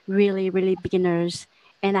really, really beginners?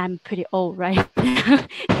 And I'm pretty old, right?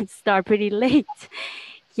 Start pretty late.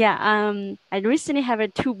 Yeah. I recently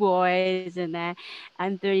have 2 boys, and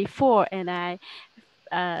I'm 34, and I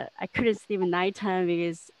couldn't sleep at nighttime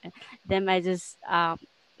because then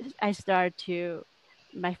I started to,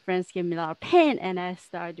 my friends gave me a lot of paint, and I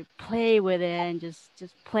started to play with it and just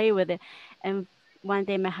play with it. And one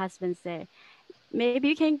day my husband said, maybe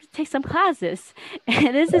you can take some classes.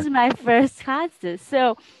 And this is my first classes.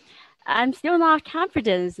 So I'm still not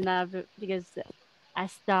confident enough because I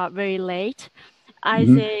start very late. I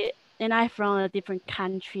say, and I'm from a different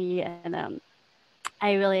country, and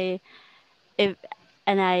I really,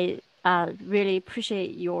 really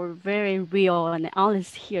appreciate your very real and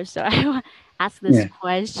honest here. So I want to ask these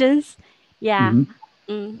questions. Yeah.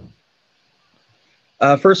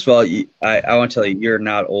 First of all, I want to tell you, you're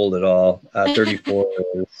not old at all. 34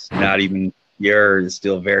 is not even, you're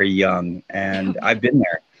still very young, and I've been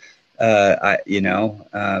there.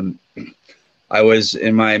 I was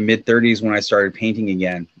in my mid 30s when I started painting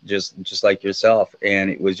again, just like yourself, and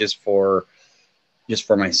it was just for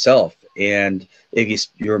myself. And if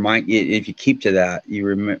you keep to that, you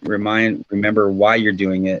remember why you're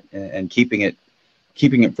doing it, and keeping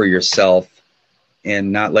it for yourself,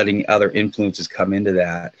 and not letting other influences come into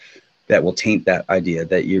that will taint that idea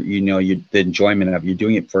that the enjoyment of, you're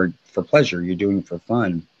doing it for pleasure, you're doing it for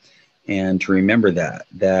fun. And to remember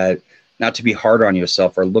that not to be hard on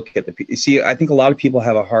yourself, or look at I think a lot of people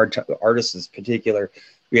have a hard time, artists in particular,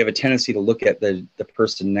 we have a tendency to look at the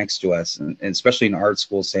person next to us, and especially in art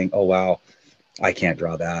school, saying, oh, wow, I can't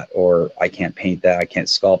draw that, or I can't paint that, I can't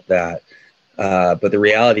sculpt that. But the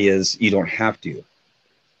reality is, you don't have to.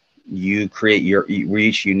 You create we're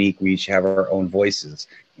each unique, we each have our own voices,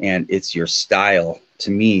 and it's your style,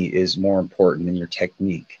 to me, is more important than your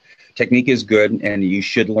technique. Technique is good, and you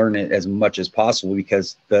should learn it as much as possible,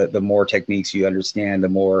 because the more techniques you understand, the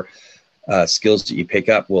more skills that you pick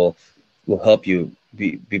up will help you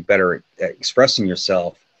be better at expressing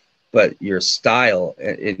yourself. But your style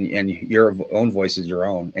and your own voice is your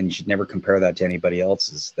own, and you should never compare that to anybody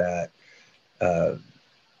else's. That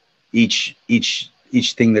each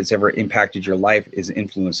thing that's ever impacted your life is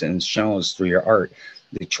influenced and shows through your art.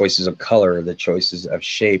 The choices of color, the choices of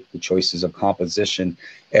shape, the choices of composition,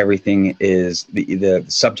 everything is the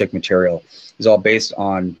subject material is all based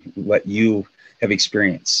on what you have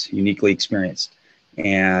uniquely experienced.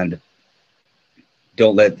 And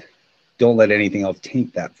don't let anything else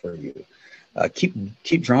taint that for you.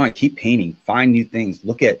 Keep drawing, keep painting, find new things.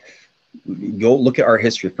 Go look at art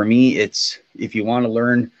history. For me, it's, if you want to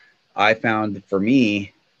learn, I found for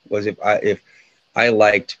me was if I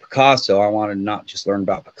liked Picasso, I wanted to not just learn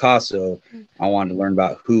about Picasso, I wanted to learn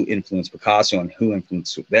about who influenced Picasso and who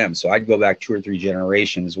influenced them. So I'd go back 2 or 3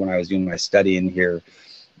 generations when I was doing my study in here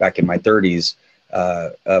back in my 30s,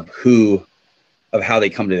 of how they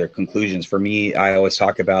come to their conclusions. For me, I always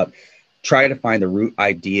talk about try to find the root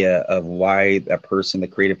idea of why that person, the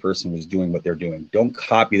creative person, was doing what they're doing. Don't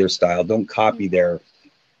copy their style. Don't copy their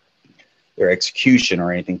execution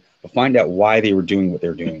or anything, but find out why they were doing what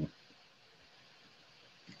they're doing.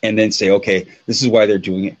 And then say, okay, this is why they're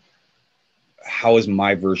doing it. How is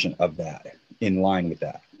my version of that in line with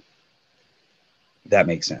that? That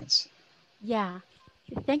makes sense. Yeah.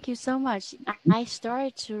 Thank you so much. I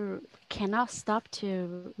started to cannot stop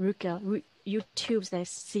to look at YouTubes. I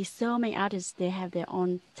see so many artists, they have their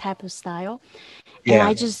own type of style.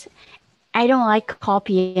 And Yeah. I don't like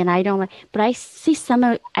copy, and I don't like, but I see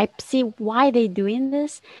I see why they doing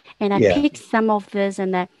this, and I pick some of this,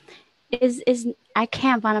 and that is I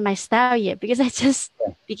can't find my style yet because I just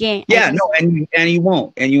began. Yeah, no, and you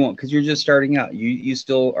won't, because you're just starting out. You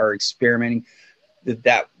still are experimenting.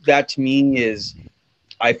 That to me is,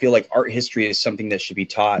 I feel like art history is something that should be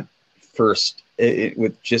taught first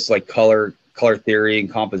with just like color theory and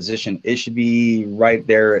composition. It should be right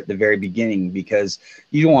there at the very beginning, because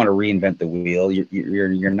you don't want to reinvent the wheel.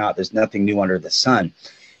 You're not. There's nothing new under the sun.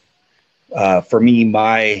 For me,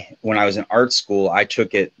 when I was in art school, I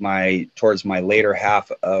took it towards my later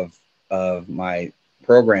half of my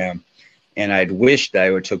program, and I'd wished that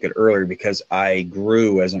I would took it earlier, because I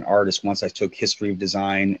grew as an artist once I took history of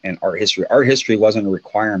design and art history. Art history wasn't a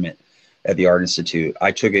requirement at the Art Institute.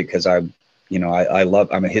 I took it because I'm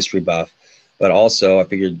a history buff, but also I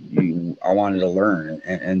figured I wanted to learn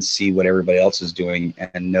and see what everybody else is doing,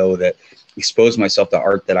 and know that, expose myself to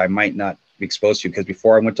art that I might not be exposed to. Because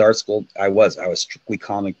before I went to art school, I was strictly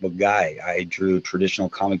comic book guy. I drew traditional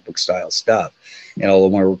comic book style stuff, and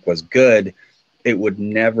although my work was good, it would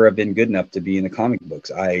never have been good enough to be in the comic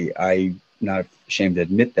books. I'm not ashamed to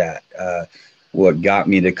admit that. What got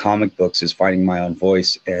me to comic books is finding my own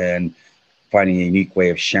voice and finding a unique way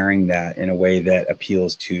of sharing that in a way that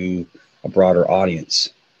appeals to a broader audience.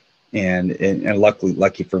 And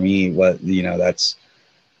lucky for me, that's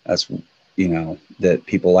that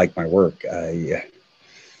people like my work.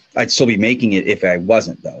 I'd still be making it if I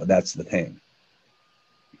wasn't, though. That's the thing.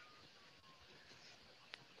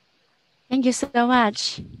 Thank you so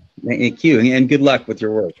much. Thank you, and good luck with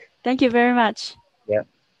your work. Thank you very much. Yeah.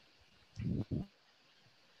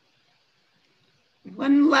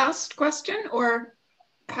 One last question, or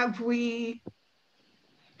have we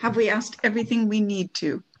asked everything we need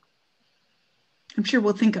to? I'm sure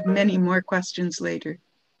we'll think of many more questions later.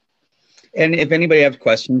 And if anybody has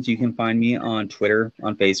questions, you can find me on Twitter,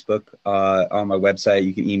 on Facebook, on my website.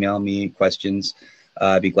 You can email me questions.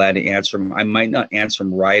 I'd be glad to answer them. I might not answer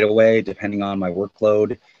them right away, depending on my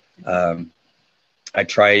workload. I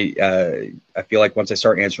feel like once I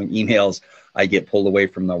start answering emails, I get pulled away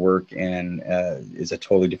from the work, and it's a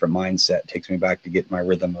totally different mindset. It takes me back to get my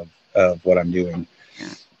rhythm of what I'm doing.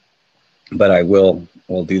 But I will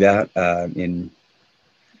do that, and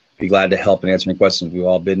be glad to help and answer any questions.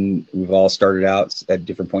 We've all started out at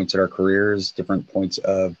different points in our careers, different points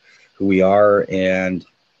of who we are, and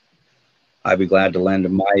I'd be glad to lend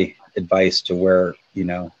my advice to where,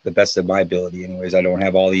 the best of my ability. Anyways, I don't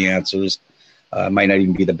have all the answers. Might not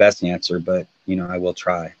even be the best answer, but I will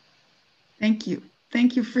try. Thank you.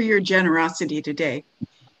 Thank you for your generosity today,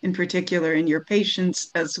 in particular, and your patience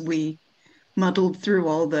as we muddled through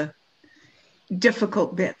all the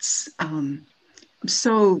difficult bits. I'm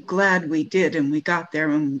so glad we did, and we got there,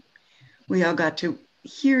 and we all got to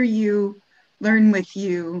hear you, learn with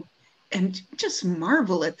you, and just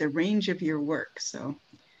marvel at the range of your work. So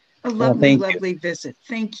a lovely visit.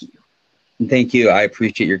 Thank you. Thank you. I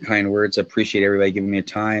appreciate your kind words. I appreciate everybody giving me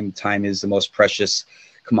time. Time is the most precious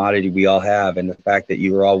commodity we all have. And the fact that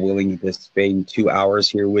you were all willing to spend 2 hours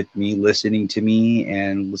here with me, listening to me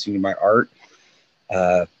and listening to my art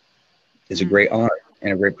is a great honor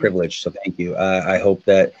and a great privilege. So thank you. I hope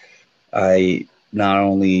that I not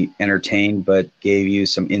only entertained, but gave you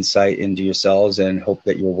some insight into yourselves, and hope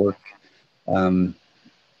that your work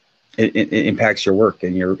it impacts your work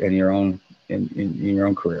and your own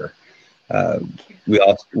career.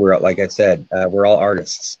 We're like I said, we're all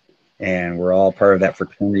artists, and we're all part of that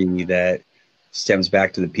fraternity that stems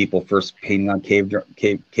back to the people first painting on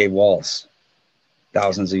cave walls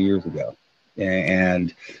thousands of years ago,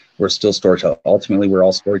 and we're still storytellers. Ultimately, we're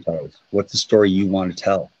all storytellers. What's the story you want to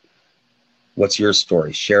tell? What's your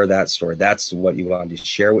story? Share that story. That's what you want to do.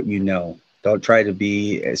 Share what you know. Don't try to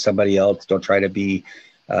be somebody else. Don't try to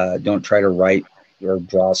write or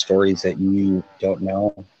draw stories that you don't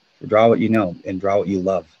know. Draw what you know and draw what you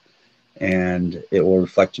love, and it will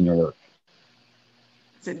reflect in your work.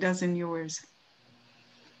 As it does in yours.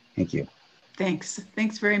 Thank you. Thanks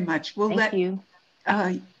very much. We'll Thank you.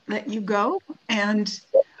 Let you go, and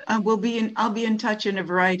I'll be in touch in a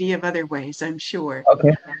variety of other ways, I'm sure.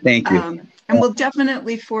 Okay, thank you. And we'll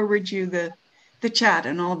definitely forward you the chat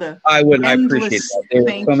and all the I appreciate endless that. There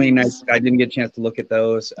were so many yous. nights I didn't get a chance to look at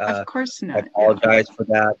those. Of course I not. apologize for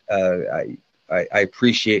that. I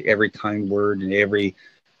appreciate every kind word and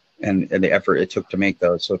and the effort it took to make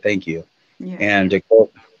those. So thank you. Yeah. And to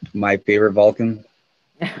quote my favorite Vulcan,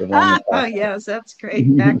 Oh yes, that's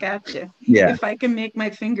great. Back at you. Yeah. If I can make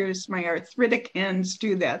my arthritic hands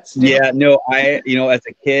do that still. Yeah, no, as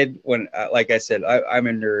a kid, when, like I said, I'm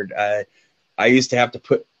a nerd. I used to have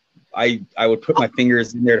to I would put my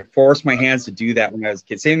fingers in there to force my hands to do that when I was a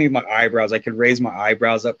kid. Same thing with my eyebrows. I could raise my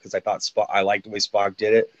eyebrows up because I thought I liked the way Spock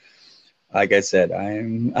did it. Like I said,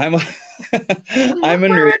 I'm I'm a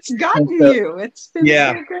nerd. It's gotten you. It's been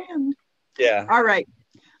so grand. Yeah. All right.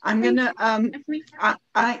 I'm gonna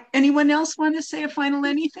anyone else want to say a final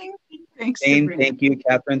anything? Thanks. Jane, thank you.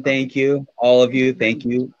 Catherine, thank you. All of you, thank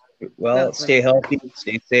you. Well, stay healthy,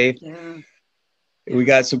 stay safe. Yeah. We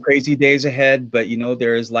got some crazy days ahead, but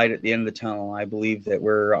there is light at the end of the tunnel. I believe that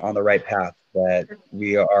we're on the right path, that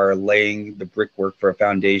we are laying the brickwork for a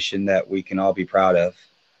foundation that we can all be proud of,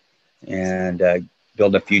 and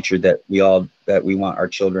build a future that we want our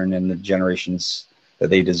children and the generations that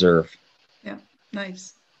they deserve. Yeah,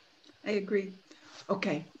 nice. I agree.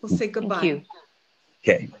 Okay, we'll say goodbye. Thank you.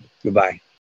 Okay, goodbye.